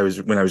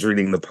 when I was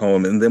reading the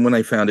poem. And then when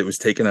I found it was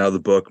taken out of the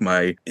book,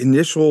 my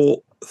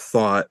initial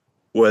thought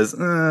was,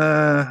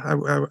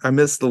 I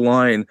missed the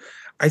line.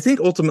 I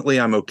think ultimately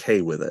I'm okay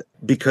with it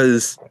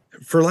because,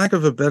 for lack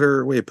of a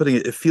better way of putting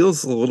it, it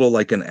feels a little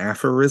like an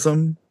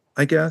aphorism,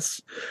 I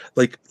guess.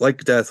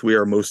 Like death, we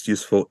are most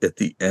useful at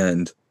the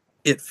end.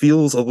 It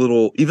feels a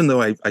little, even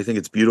though I think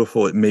it's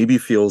beautiful, it maybe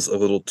feels a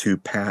little too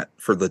pat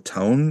for the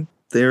tone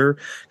there.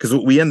 Because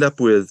what we end up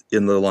with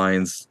in the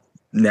lines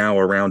now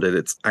around it,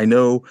 it's, I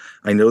know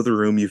the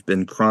room you've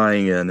been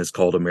crying in is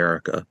called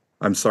America.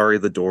 I'm sorry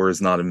the door is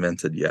not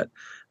invented yet.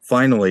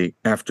 Finally,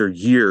 after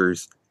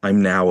years,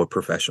 I'm now a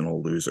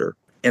professional loser.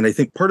 And I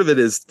think part of it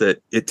is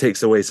that it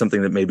takes away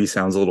something that maybe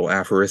sounds a little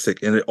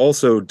aphoristic. And it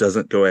also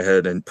doesn't go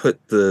ahead and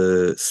put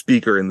the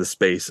speaker in the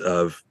space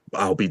of,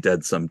 I'll be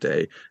dead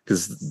someday.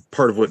 Because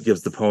part of what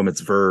gives the poem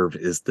its verve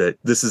is that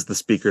this is the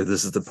speaker,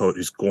 this is the poet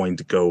who's going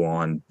to go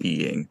on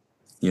being.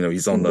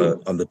 He's on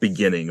the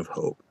beginning of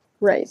hope.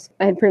 Right.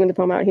 I had printed the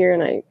poem out here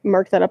and I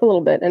marked that up a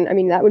little bit. And I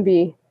mean, I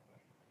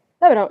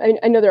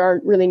know there are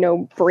really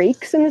no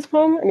breaks in this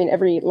poem. I mean,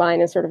 every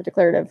line is sort of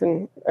declarative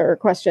or a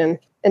question,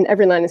 and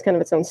every line is kind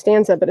of its own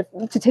stanza. But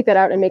to take that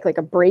out and make like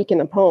a break in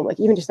the poem, like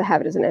even just to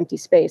have it as an empty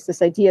space,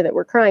 this idea that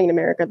we're crying in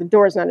America, the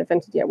door is not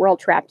invented yet, we're all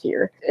trapped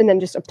here. And then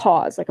just a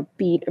pause, like a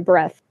beat, a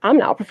breath. I'm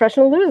now a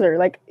professional loser.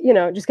 Like,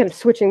 just kind of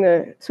switching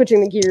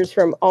the gears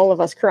from all of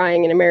us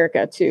crying in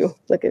America to,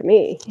 look at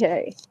me.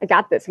 Hey, I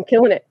got this. I'm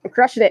killing it. I'm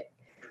crushing it.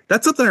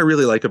 That's something I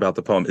really like about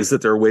the poem, is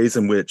that there are ways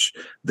in which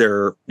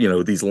there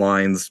are, these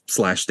lines /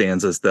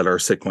 stanzas that are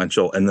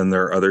sequential. And then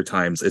there are other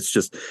times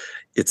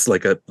it's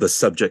like the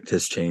subject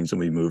has changed and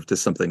we move to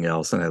something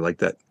else. And I like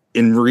that.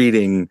 In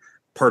reading,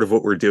 part of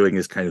what we're doing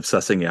is kind of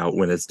sussing out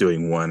when it's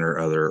doing one or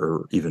other,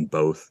 or even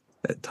both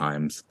at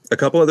times. A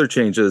couple other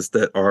changes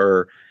that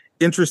are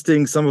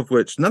interesting, some of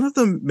which, none of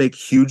them make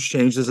huge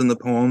changes in the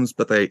poems,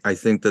 but I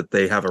think that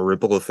they have a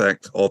ripple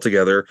effect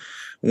altogether.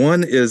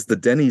 One is the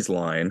Denny's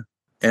line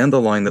and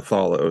the line that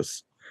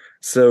follows.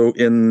 So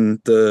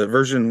in the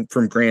version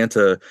from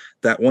Granta,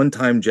 that one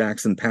time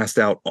Jackson passed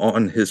out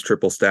on his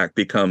triple stack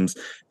becomes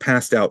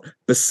passed out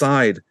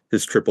beside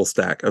his triple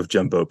stack of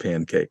jumbo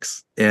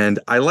pancakes. And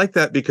I like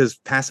that because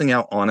passing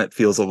out on it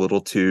feels a little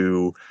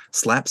too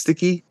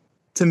slapsticky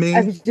to me.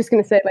 I was just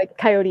going to say, like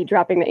Coyote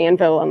dropping the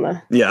anvil on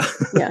the... Yeah.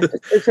 Yeah,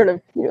 it's sort of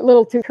a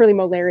little too Curly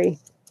Moe Larry.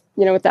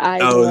 with the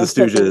eyes and Oh, the the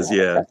clicking and Stooges, all that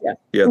yeah. stuff. Yeah.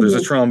 Yeah, there's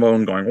a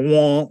trombone going,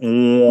 wah,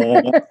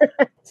 wah.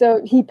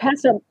 So he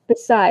passed up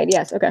beside.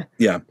 Yes. Okay.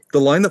 Yeah.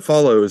 The line that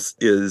follows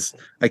is,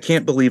 I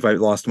can't believe I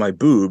lost my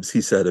boobs,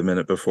 he said a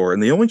minute before.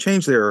 And the only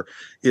change there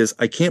is,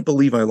 I can't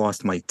believe I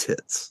lost my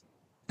tits.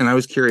 And I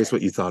was curious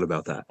what you thought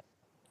about that.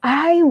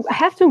 I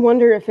have to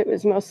wonder if it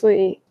was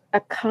mostly a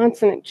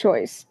consonant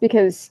choice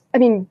because, I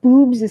mean,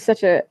 boobs is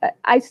such a.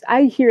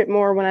 I hear it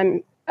more when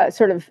I'm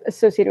sort of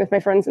associated with my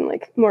friends in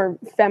like more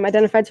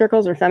femme-identified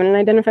circles or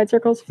feminine-identified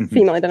circles,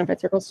 female-identified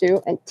circles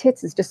too. And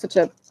tits is just such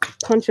a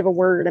punch of a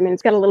word. I mean,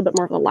 it's got a little bit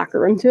more of a locker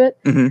room to it,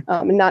 and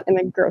not in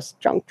a gross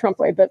Trump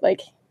way, but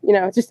like,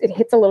 it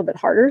hits a little bit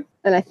harder.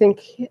 And I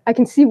think I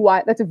can see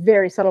why. That's a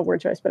very subtle word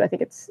choice, but I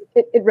think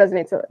it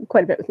resonates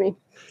quite a bit with me.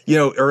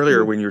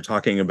 Earlier when you were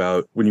talking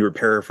about, when you were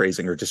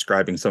paraphrasing or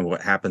describing some of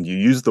what happened, you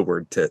used the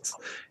word tits.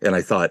 And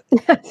I thought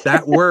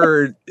that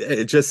word,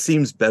 it just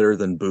seems better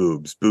than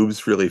boobs.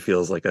 Boobs really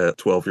feels like a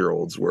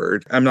 12-year-old's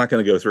word. I'm not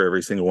going to go through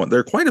every single one. There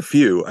are quite a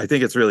few. I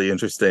think it's really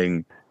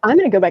interesting. I'm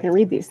going to go back and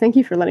read these. Thank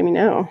you for letting me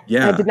know.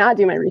 Yeah. I did not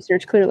do my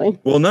research, clearly.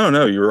 Well,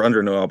 no, you were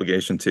under no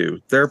obligation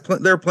to. There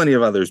are plenty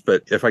of others,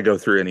 but if I go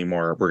through any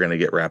more, we're going to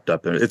get wrapped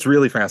up in it. It's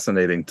really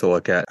fascinating to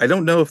look at. I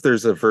don't know if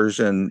there's a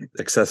version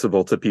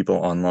accessible to people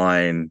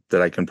online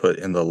that I can put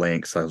in the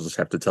links. I'll just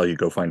have to tell you,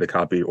 go find a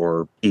copy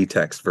or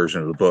e-text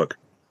version of the book.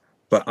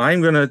 But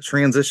I'm going to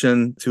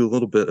transition to a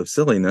little bit of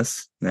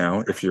silliness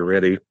now, if you're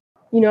ready.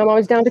 I'm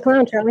always down to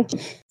clown, Charlie.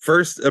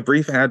 First, a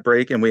brief ad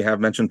break, and we have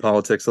mentioned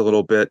politics a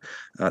little bit.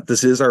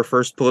 This is our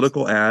first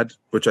political ad,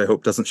 which I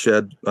hope doesn't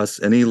shed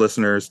us any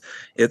listeners.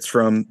 It's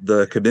from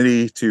the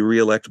committee to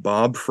reelect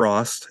Bob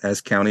Frost as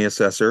county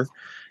assessor.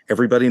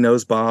 Everybody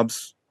knows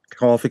Bob's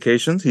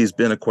qualifications. He's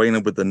been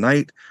acquainted with the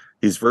night.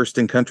 He's versed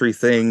in country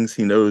things.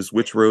 He knows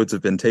which roads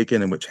have been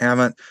taken and which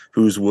haven't,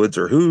 whose woods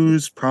are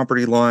whose,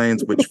 property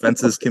lines, which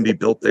fences can be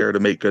built there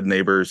to make good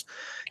neighbors.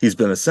 He's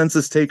been a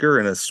census taker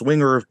and a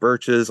swinger of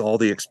birches, all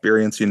the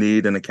experience you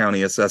need in a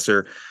county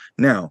assessor.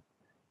 Now,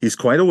 he's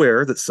quite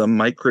aware that some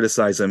might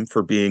criticize him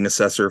for being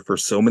assessor for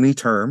so many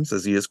terms,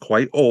 as he is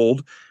quite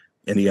old,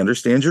 and he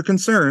understands your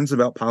concerns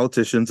about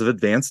politicians of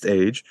advanced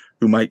age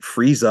who might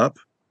freeze up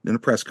in a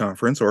press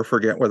conference or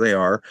forget where they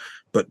are.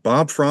 But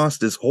Bob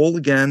Frost is whole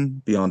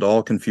again beyond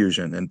all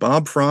confusion, and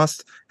Bob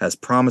Frost has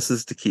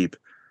promises to keep.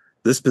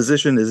 This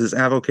position is his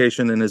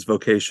avocation and his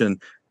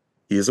vocation.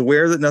 He is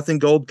aware that nothing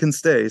gold can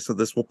stay, so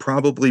this will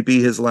probably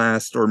be his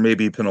last or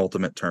maybe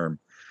penultimate term.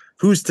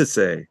 Who's to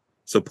say?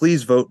 So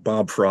please vote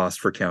Bob Frost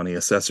for county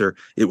assessor.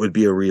 It would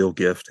be a real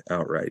gift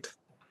outright.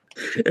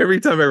 Every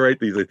time I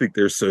write these, I think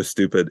they're so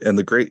stupid. And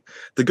the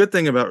good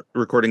thing about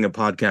recording a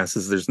podcast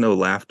is there's no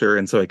laughter,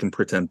 and so I can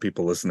pretend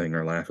people listening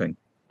are laughing.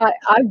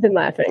 I've been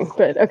laughing,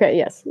 but okay,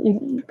 yes.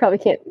 You probably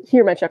can't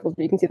hear my chuckles,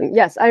 but you can see them.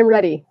 Yes, I'm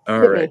ready. All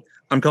right.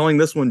 I'm calling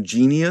this one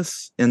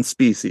Genius and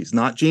Species.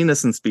 Not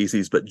Genus and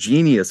Species, but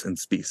Genius and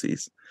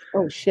Species.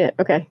 Oh, shit.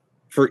 Okay.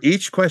 For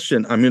each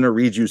question, I'm going to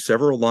read you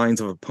several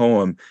lines of a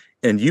poem,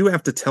 and you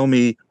have to tell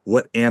me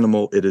what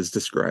animal it is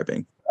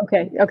describing.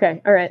 Okay.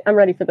 All right. I'm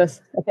ready for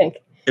this, I think.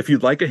 If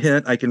you'd like a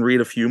hint, I can read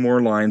a few more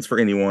lines for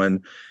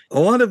anyone. A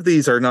lot of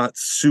these are not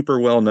super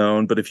well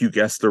known, but if you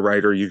guess the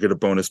writer, you get a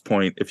bonus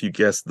point. If you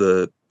guess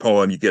the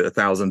poem, you get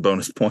 1,000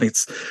 bonus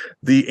points.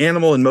 The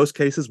animal in most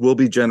cases will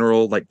be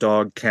general, like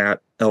dog,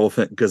 cat,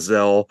 elephant,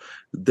 gazelle.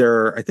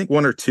 There are, I think,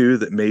 one or two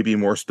that may be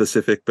more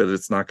specific, but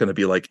it's not going to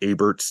be like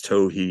Abert's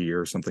towhee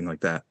or something like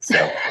that.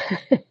 So,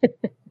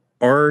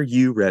 are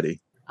you ready?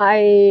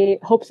 I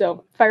hope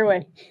so. Fire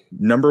away.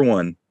 Number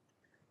 1,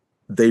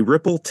 they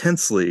ripple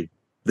tensely.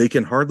 They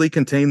can hardly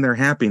contain their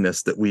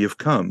happiness that we have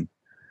come.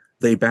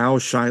 They bow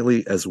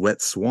shyly as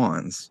wet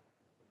swans.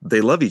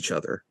 They love each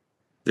other.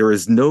 There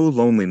is no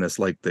loneliness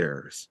like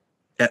theirs.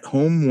 At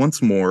home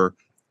once more,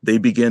 they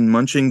begin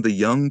munching the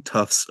young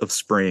tufts of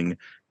spring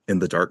in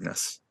the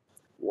darkness.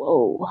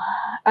 Whoa.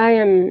 I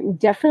am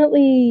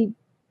definitely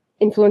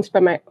influenced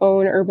by my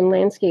own urban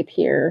landscape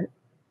here.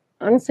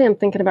 Honestly, I'm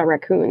thinking about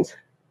raccoons,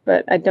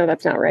 but I know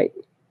that's not right.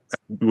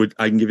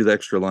 I can give you the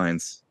extra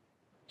lines.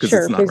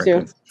 Sure, it's not please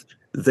raccoons. do.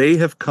 They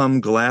have come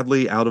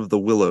gladly out of the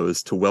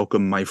willows to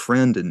welcome my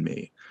friend and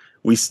me.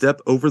 We step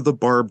over the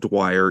barbed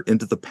wire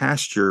into the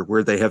pasture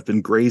where they have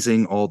been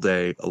grazing all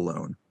day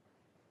alone.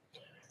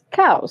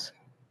 Cows.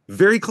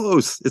 Very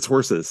close. It's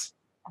horses.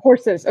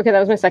 Horses. Okay, that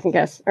was my second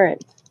guess. All right.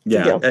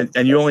 Yeah,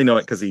 and you only know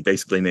it because he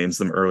basically names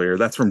them earlier.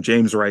 That's from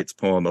James Wright's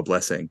poem, A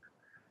Blessing.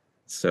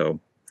 So,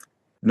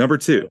 number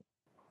 2.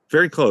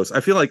 Very close.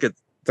 I feel like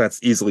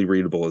that's easily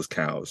readable as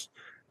cows.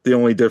 The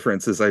only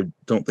difference is I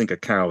don't think a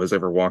cow has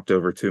ever walked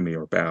over to me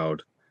or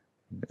bowed.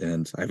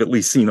 And I've at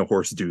least seen a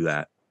horse do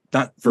that.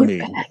 Not for me.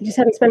 You just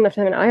haven't spent enough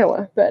time in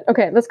Iowa. But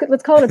okay, let's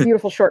call it a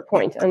beautiful short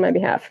point on my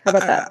behalf. How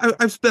about that?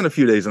 I've spent a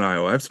few days in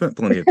Iowa. I've spent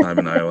plenty of time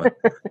in Iowa.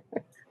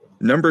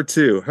 Number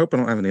 2. I hope I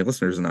don't have any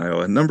listeners in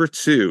Iowa. Number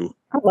 2.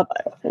 I love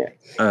Iowa. Anyway.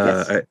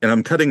 Yes. And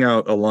I'm cutting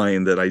out a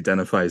line that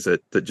identifies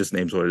it, that just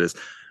names what it is.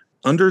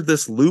 Under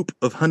this loop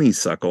of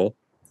honeysuckle,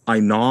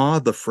 I gnaw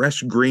the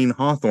fresh green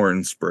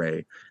hawthorn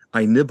spray.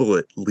 I nibble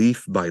it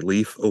leaf by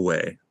leaf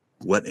away.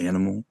 What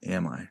animal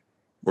am I?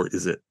 Or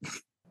is it?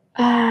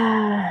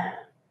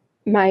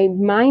 My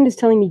mind is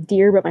telling me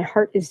deer, but my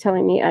heart is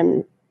telling me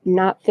I'm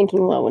not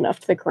thinking low enough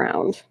to the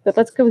ground. But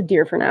let's go with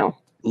deer for now.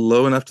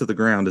 Low enough to the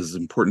ground is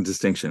an important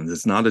distinction.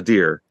 It's not a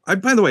deer.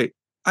 By the way,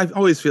 I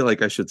always feel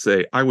like I should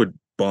say I would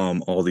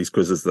bomb all these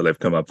quizzes that I've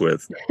come up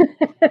with.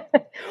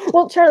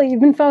 Well, Charlie,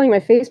 you've been following my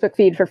Facebook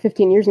feed for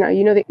 15 years now.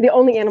 You know the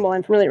only animal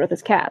I'm familiar with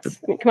is cats.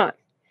 I mean, come on.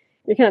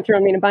 You're kind of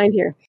throwing me in a bind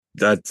here.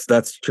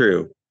 That's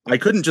true. I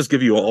couldn't just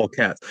give you all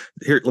cats.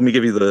 Here, let me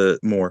give you the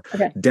more.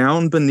 Okay.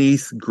 Down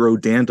beneath grow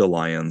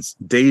dandelions,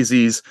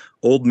 daisies,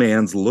 old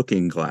man's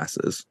looking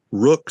glasses,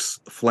 rooks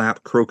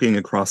flap croaking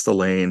across the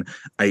lane.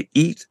 I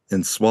eat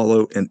and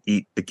swallow and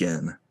eat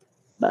again.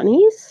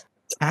 Bunnies?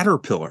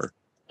 Caterpillar.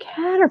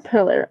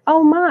 Caterpillar.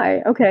 Oh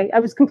my. Okay.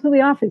 I was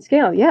completely off in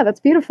scale. Yeah, that's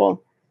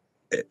beautiful.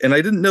 And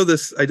I didn't know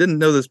this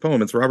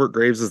poem. It's Robert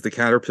Graves' The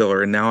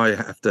Caterpillar, and now I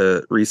have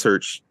to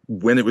research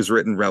when it was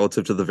written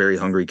relative to The Very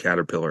Hungry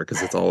Caterpillar,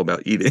 because it's all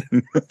about eating.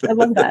 I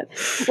love that.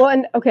 Well,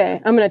 and okay,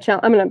 I'm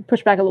gonna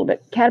push back a little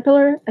bit.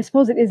 Caterpillar, I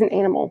suppose it is an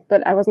animal,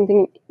 but I wasn't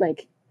thinking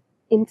like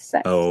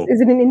insect. Oh. Is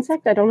it an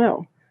insect? I don't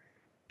know.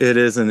 It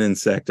is an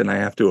insect, and I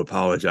have to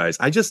apologize.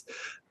 It's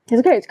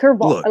okay. It's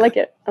curveball. Look, I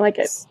like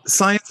it.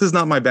 Science is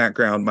not my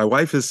background. My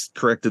wife has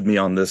corrected me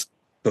on this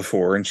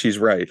before, and she's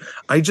right.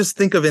 I just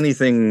think of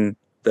anything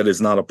that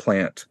is not a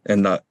plant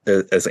and not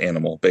as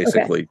animal,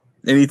 basically.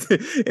 Okay.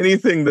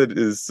 Anything that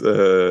is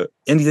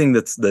anything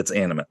that's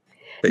animate,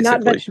 basically.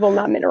 Not vegetable,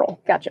 not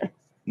mineral. Gotcha.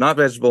 Not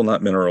vegetable,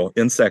 not mineral.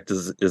 Insect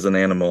is an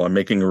animal. I'm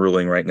making a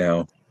ruling right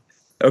now.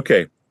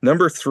 Okay,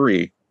 number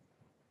 3,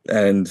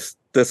 and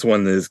this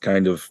one is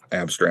kind of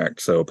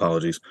abstract, so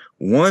apologies.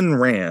 One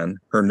ran,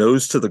 her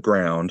nose to the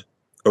ground,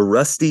 a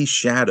rusty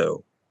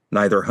shadow,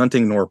 neither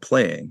hunting nor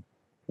playing.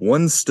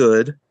 One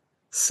stood,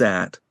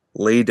 sat,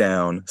 lay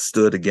down,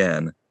 stood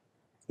again.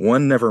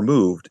 One never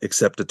moved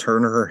except to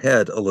turn her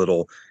head a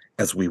little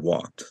as we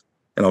walked.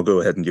 And I'll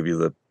go ahead and give you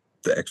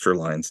the extra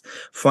lines.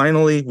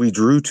 Finally, we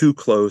drew too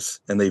close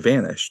and they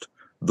vanished.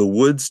 The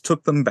woods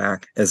took them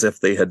back as if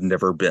they had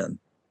never been.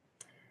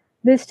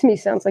 This to me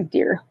sounds like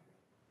deer.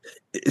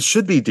 It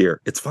should be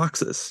deer. It's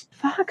foxes.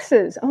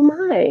 Foxes. Oh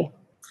my.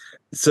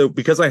 So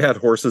because I had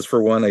horses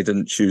for one, I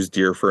didn't choose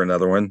deer for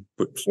another one,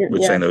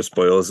 which I know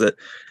spoils it.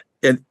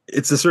 And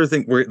it's the sort of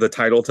thing where the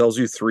title tells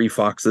you 3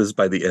 foxes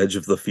by the edge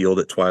of the field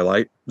at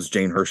twilight. It was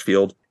Jane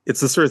Hirschfield. It's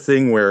the sort of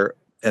thing where,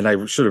 and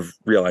I should have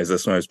realized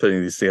this when I was putting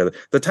these together,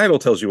 the title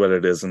tells you what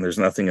it is, and there's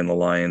nothing in the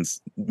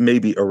lines.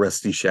 Maybe a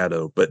rusty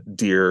shadow, but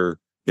deer,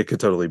 it could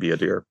totally be a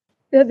deer.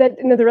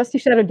 The rusty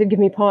shadow did give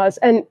me pause.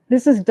 And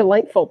this is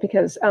delightful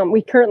because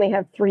we currently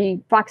have 3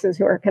 foxes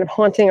who are kind of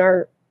haunting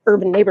our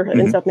urban neighborhood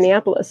in South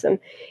Minneapolis. And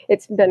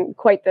it's been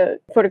quite the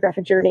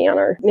photographic journey on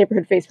our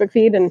neighborhood Facebook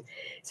feed. And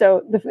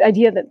so the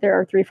idea that there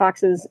are 3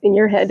 foxes in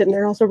your head and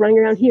they're also running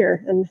around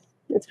here, and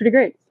it's pretty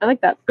great. I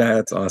like that.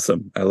 That's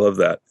awesome. I love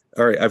that.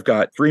 All right, I've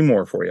got 3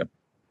 more for you.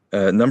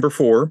 Number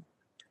 4,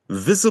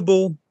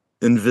 visible,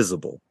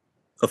 invisible,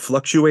 a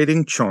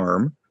fluctuating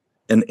charm,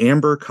 an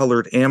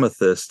amber-colored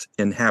amethyst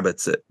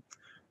inhabits it.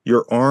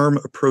 Your arm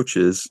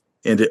approaches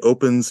and it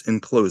opens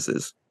and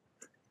closes.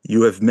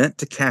 You have meant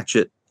to catch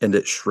it and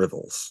it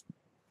shrivels.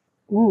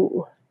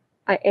 Ooh,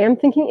 I am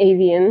thinking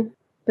avian,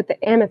 but the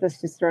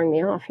amethyst is throwing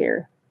me off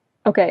here.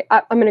 Okay,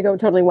 I'm going to go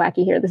totally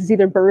wacky here. This is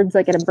either birds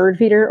like at a bird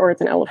feeder or it's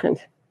an elephant.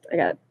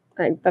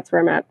 That's where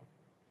I'm at.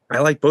 I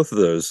like both of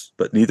those,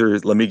 but neither.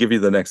 Let me give you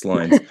the next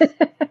lines.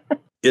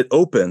 It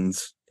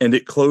opens and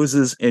it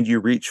closes and you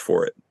reach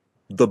for it.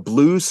 The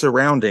blue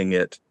surrounding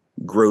it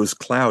grows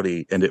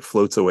cloudy and it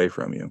floats away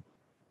from you.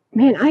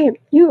 Man,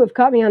 you have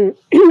caught me on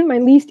my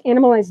least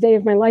animalized day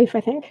of my life,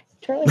 I think.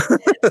 Charlie.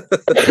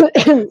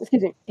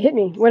 Excuse me. Hit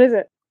me. What is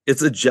it?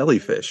 It's a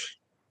jellyfish.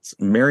 It's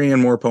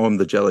Marianne Moore poem,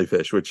 The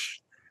Jellyfish,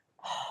 which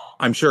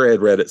I'm sure I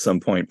had read at some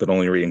point, but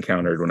only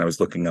re-encountered when I was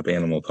looking up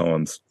animal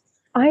poems.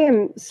 I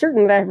am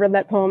certain that I've read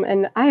that poem,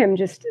 and I am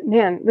just,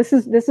 man, this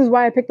is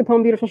why I picked the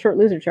poem Beautiful Short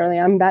Loser, Charlie.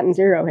 I'm batting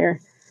 0 here.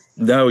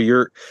 No,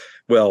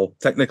 well,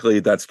 technically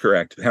that's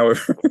correct.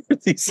 However,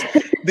 these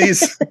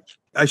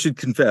I should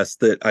confess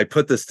that I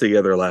put this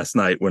together last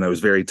night when I was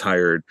very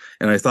tired,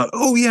 and I thought,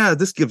 oh yeah,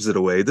 this gives it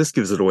away. This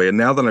gives it away. And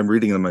now that I'm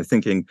reading them, I'm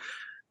thinking,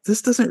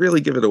 this doesn't really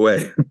give it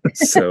away.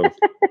 So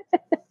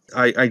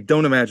I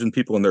don't imagine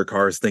people in their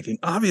cars thinking,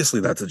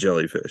 obviously that's a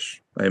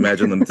jellyfish. I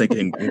imagine them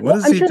thinking, what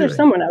is he doing? I'm sure there's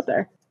someone out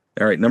there.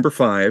 All right, number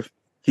 5.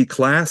 He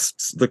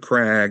clasps the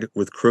crag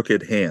with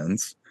crooked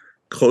hands,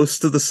 close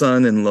to the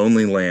sun in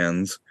lonely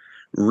lands,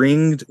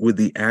 ringed with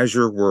the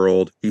azure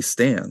world he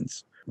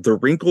stands. The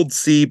wrinkled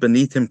sea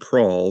beneath him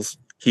crawls,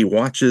 he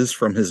watches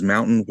from his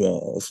mountain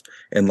walls,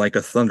 and like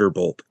a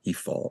thunderbolt he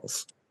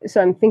falls.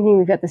 So I'm thinking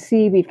we've got the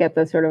sea, we've got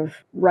the sort of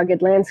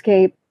rugged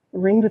landscape,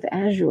 ringed with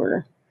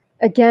azure.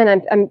 Again,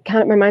 I'm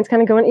kind of, my mind's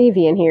kind of going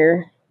avian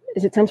here.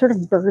 Is it some sort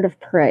of bird of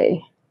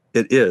prey?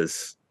 It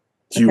is.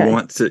 Do you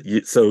want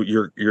to? So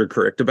you're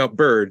correct about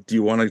bird. Do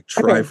you want to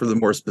try for the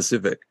more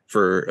specific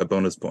for a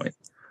bonus point?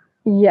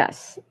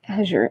 Yes,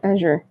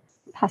 azure.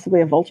 Possibly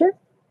a vulture.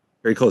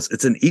 Very close.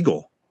 It's an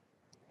eagle.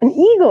 An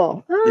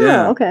eagle. Oh,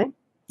 Yeah, okay.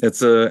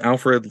 it's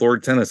Alfred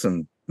Lord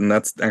Tennyson, and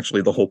that's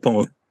actually the whole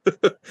poem.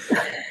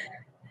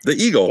 The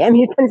eagle, Damn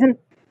you, Tennyson.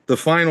 the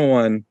final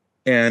one,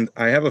 and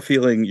I have a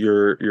feeling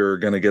you're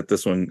gonna get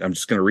this one. I'm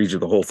just gonna read you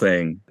the whole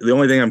thing. The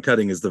only thing I'm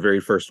cutting is the very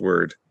first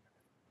word.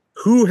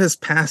 Who has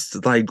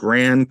passed thy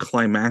grand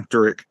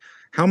climacteric?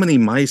 How many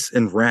mice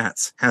and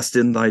rats hast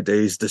in thy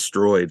days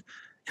destroyed?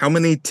 How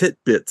many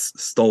titbits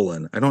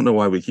stolen? I don't know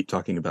why we keep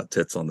talking about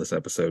tits on this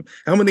episode.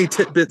 How many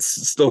titbits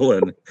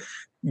stolen?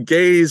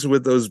 Gaze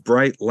with those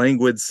bright,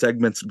 languid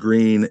segments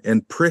green,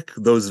 and prick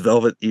those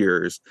velvet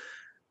ears.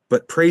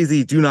 But pray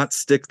thee, do not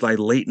stick thy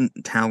latent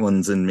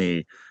talons in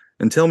me,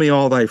 and tell me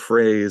all thy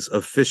phrase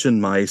of fish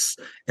and mice,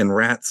 and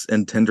rats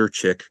and tender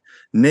chick.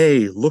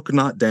 Nay, look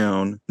not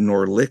down,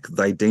 nor lick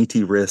thy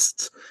dainty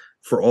wrists,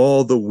 for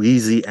all the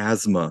wheezy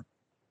asthma,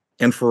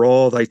 and for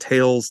all thy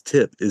tail's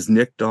tip is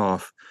nicked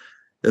off.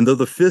 And though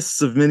the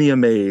fists of many a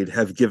maid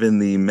have given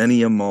thee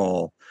many a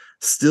maul,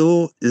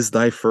 still is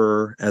thy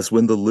fur as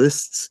when the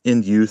lists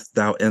in youth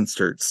thou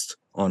enter'dst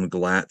on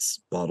Glat's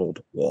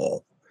bottled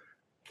wall.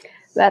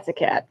 That's a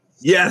cat.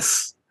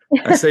 Yes,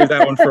 I saved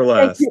that one for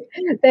last.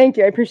 Thank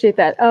you. I appreciate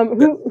that.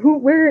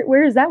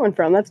 Where is that one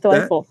from? That's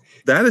delightful.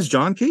 That is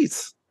John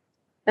Keats.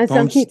 That's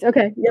John Keats.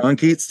 Okay. Yep. John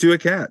Keats to a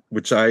Cat,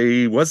 which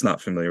I was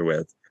not familiar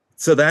with.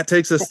 So that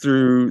takes us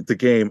through the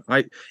game.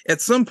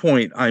 At some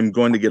point I'm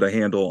going to get a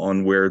handle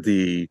on where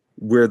the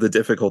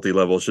difficulty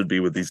level should be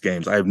with these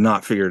games. I have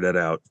not figured it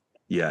out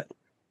yet.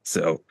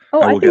 So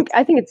I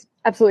think it's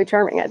absolutely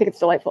charming. I think it's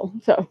delightful.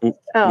 So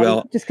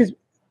just because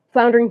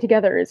floundering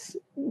together is,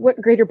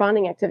 what greater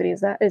bonding activity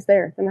is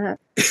there than that?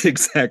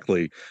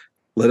 Exactly.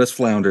 Let us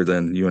flounder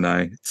then, you and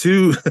I.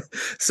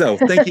 So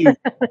thank you,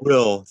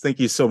 Will. Thank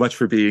you so much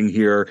for being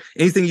here.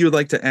 Anything you would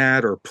like to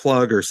add or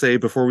plug or say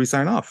before we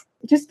sign off?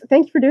 Just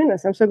thank you for doing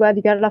this. I'm so glad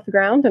you got it off the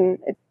ground, and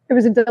it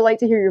was a delight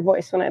to hear your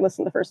voice when I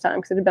listened the first time,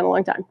 because it had been a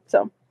long time.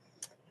 So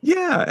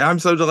yeah, I'm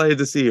so delighted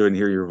to see you and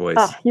hear your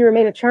voice. You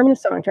remain a charming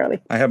song, Charlie.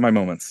 I have my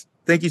moments.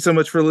 Thank you so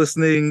much for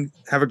listening.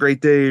 Have a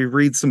great day.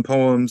 Read some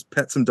poems,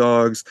 pet some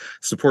dogs,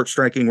 support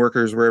striking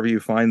workers wherever you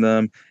find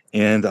them,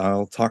 and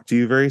I'll talk to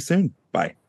you very soon. Bye.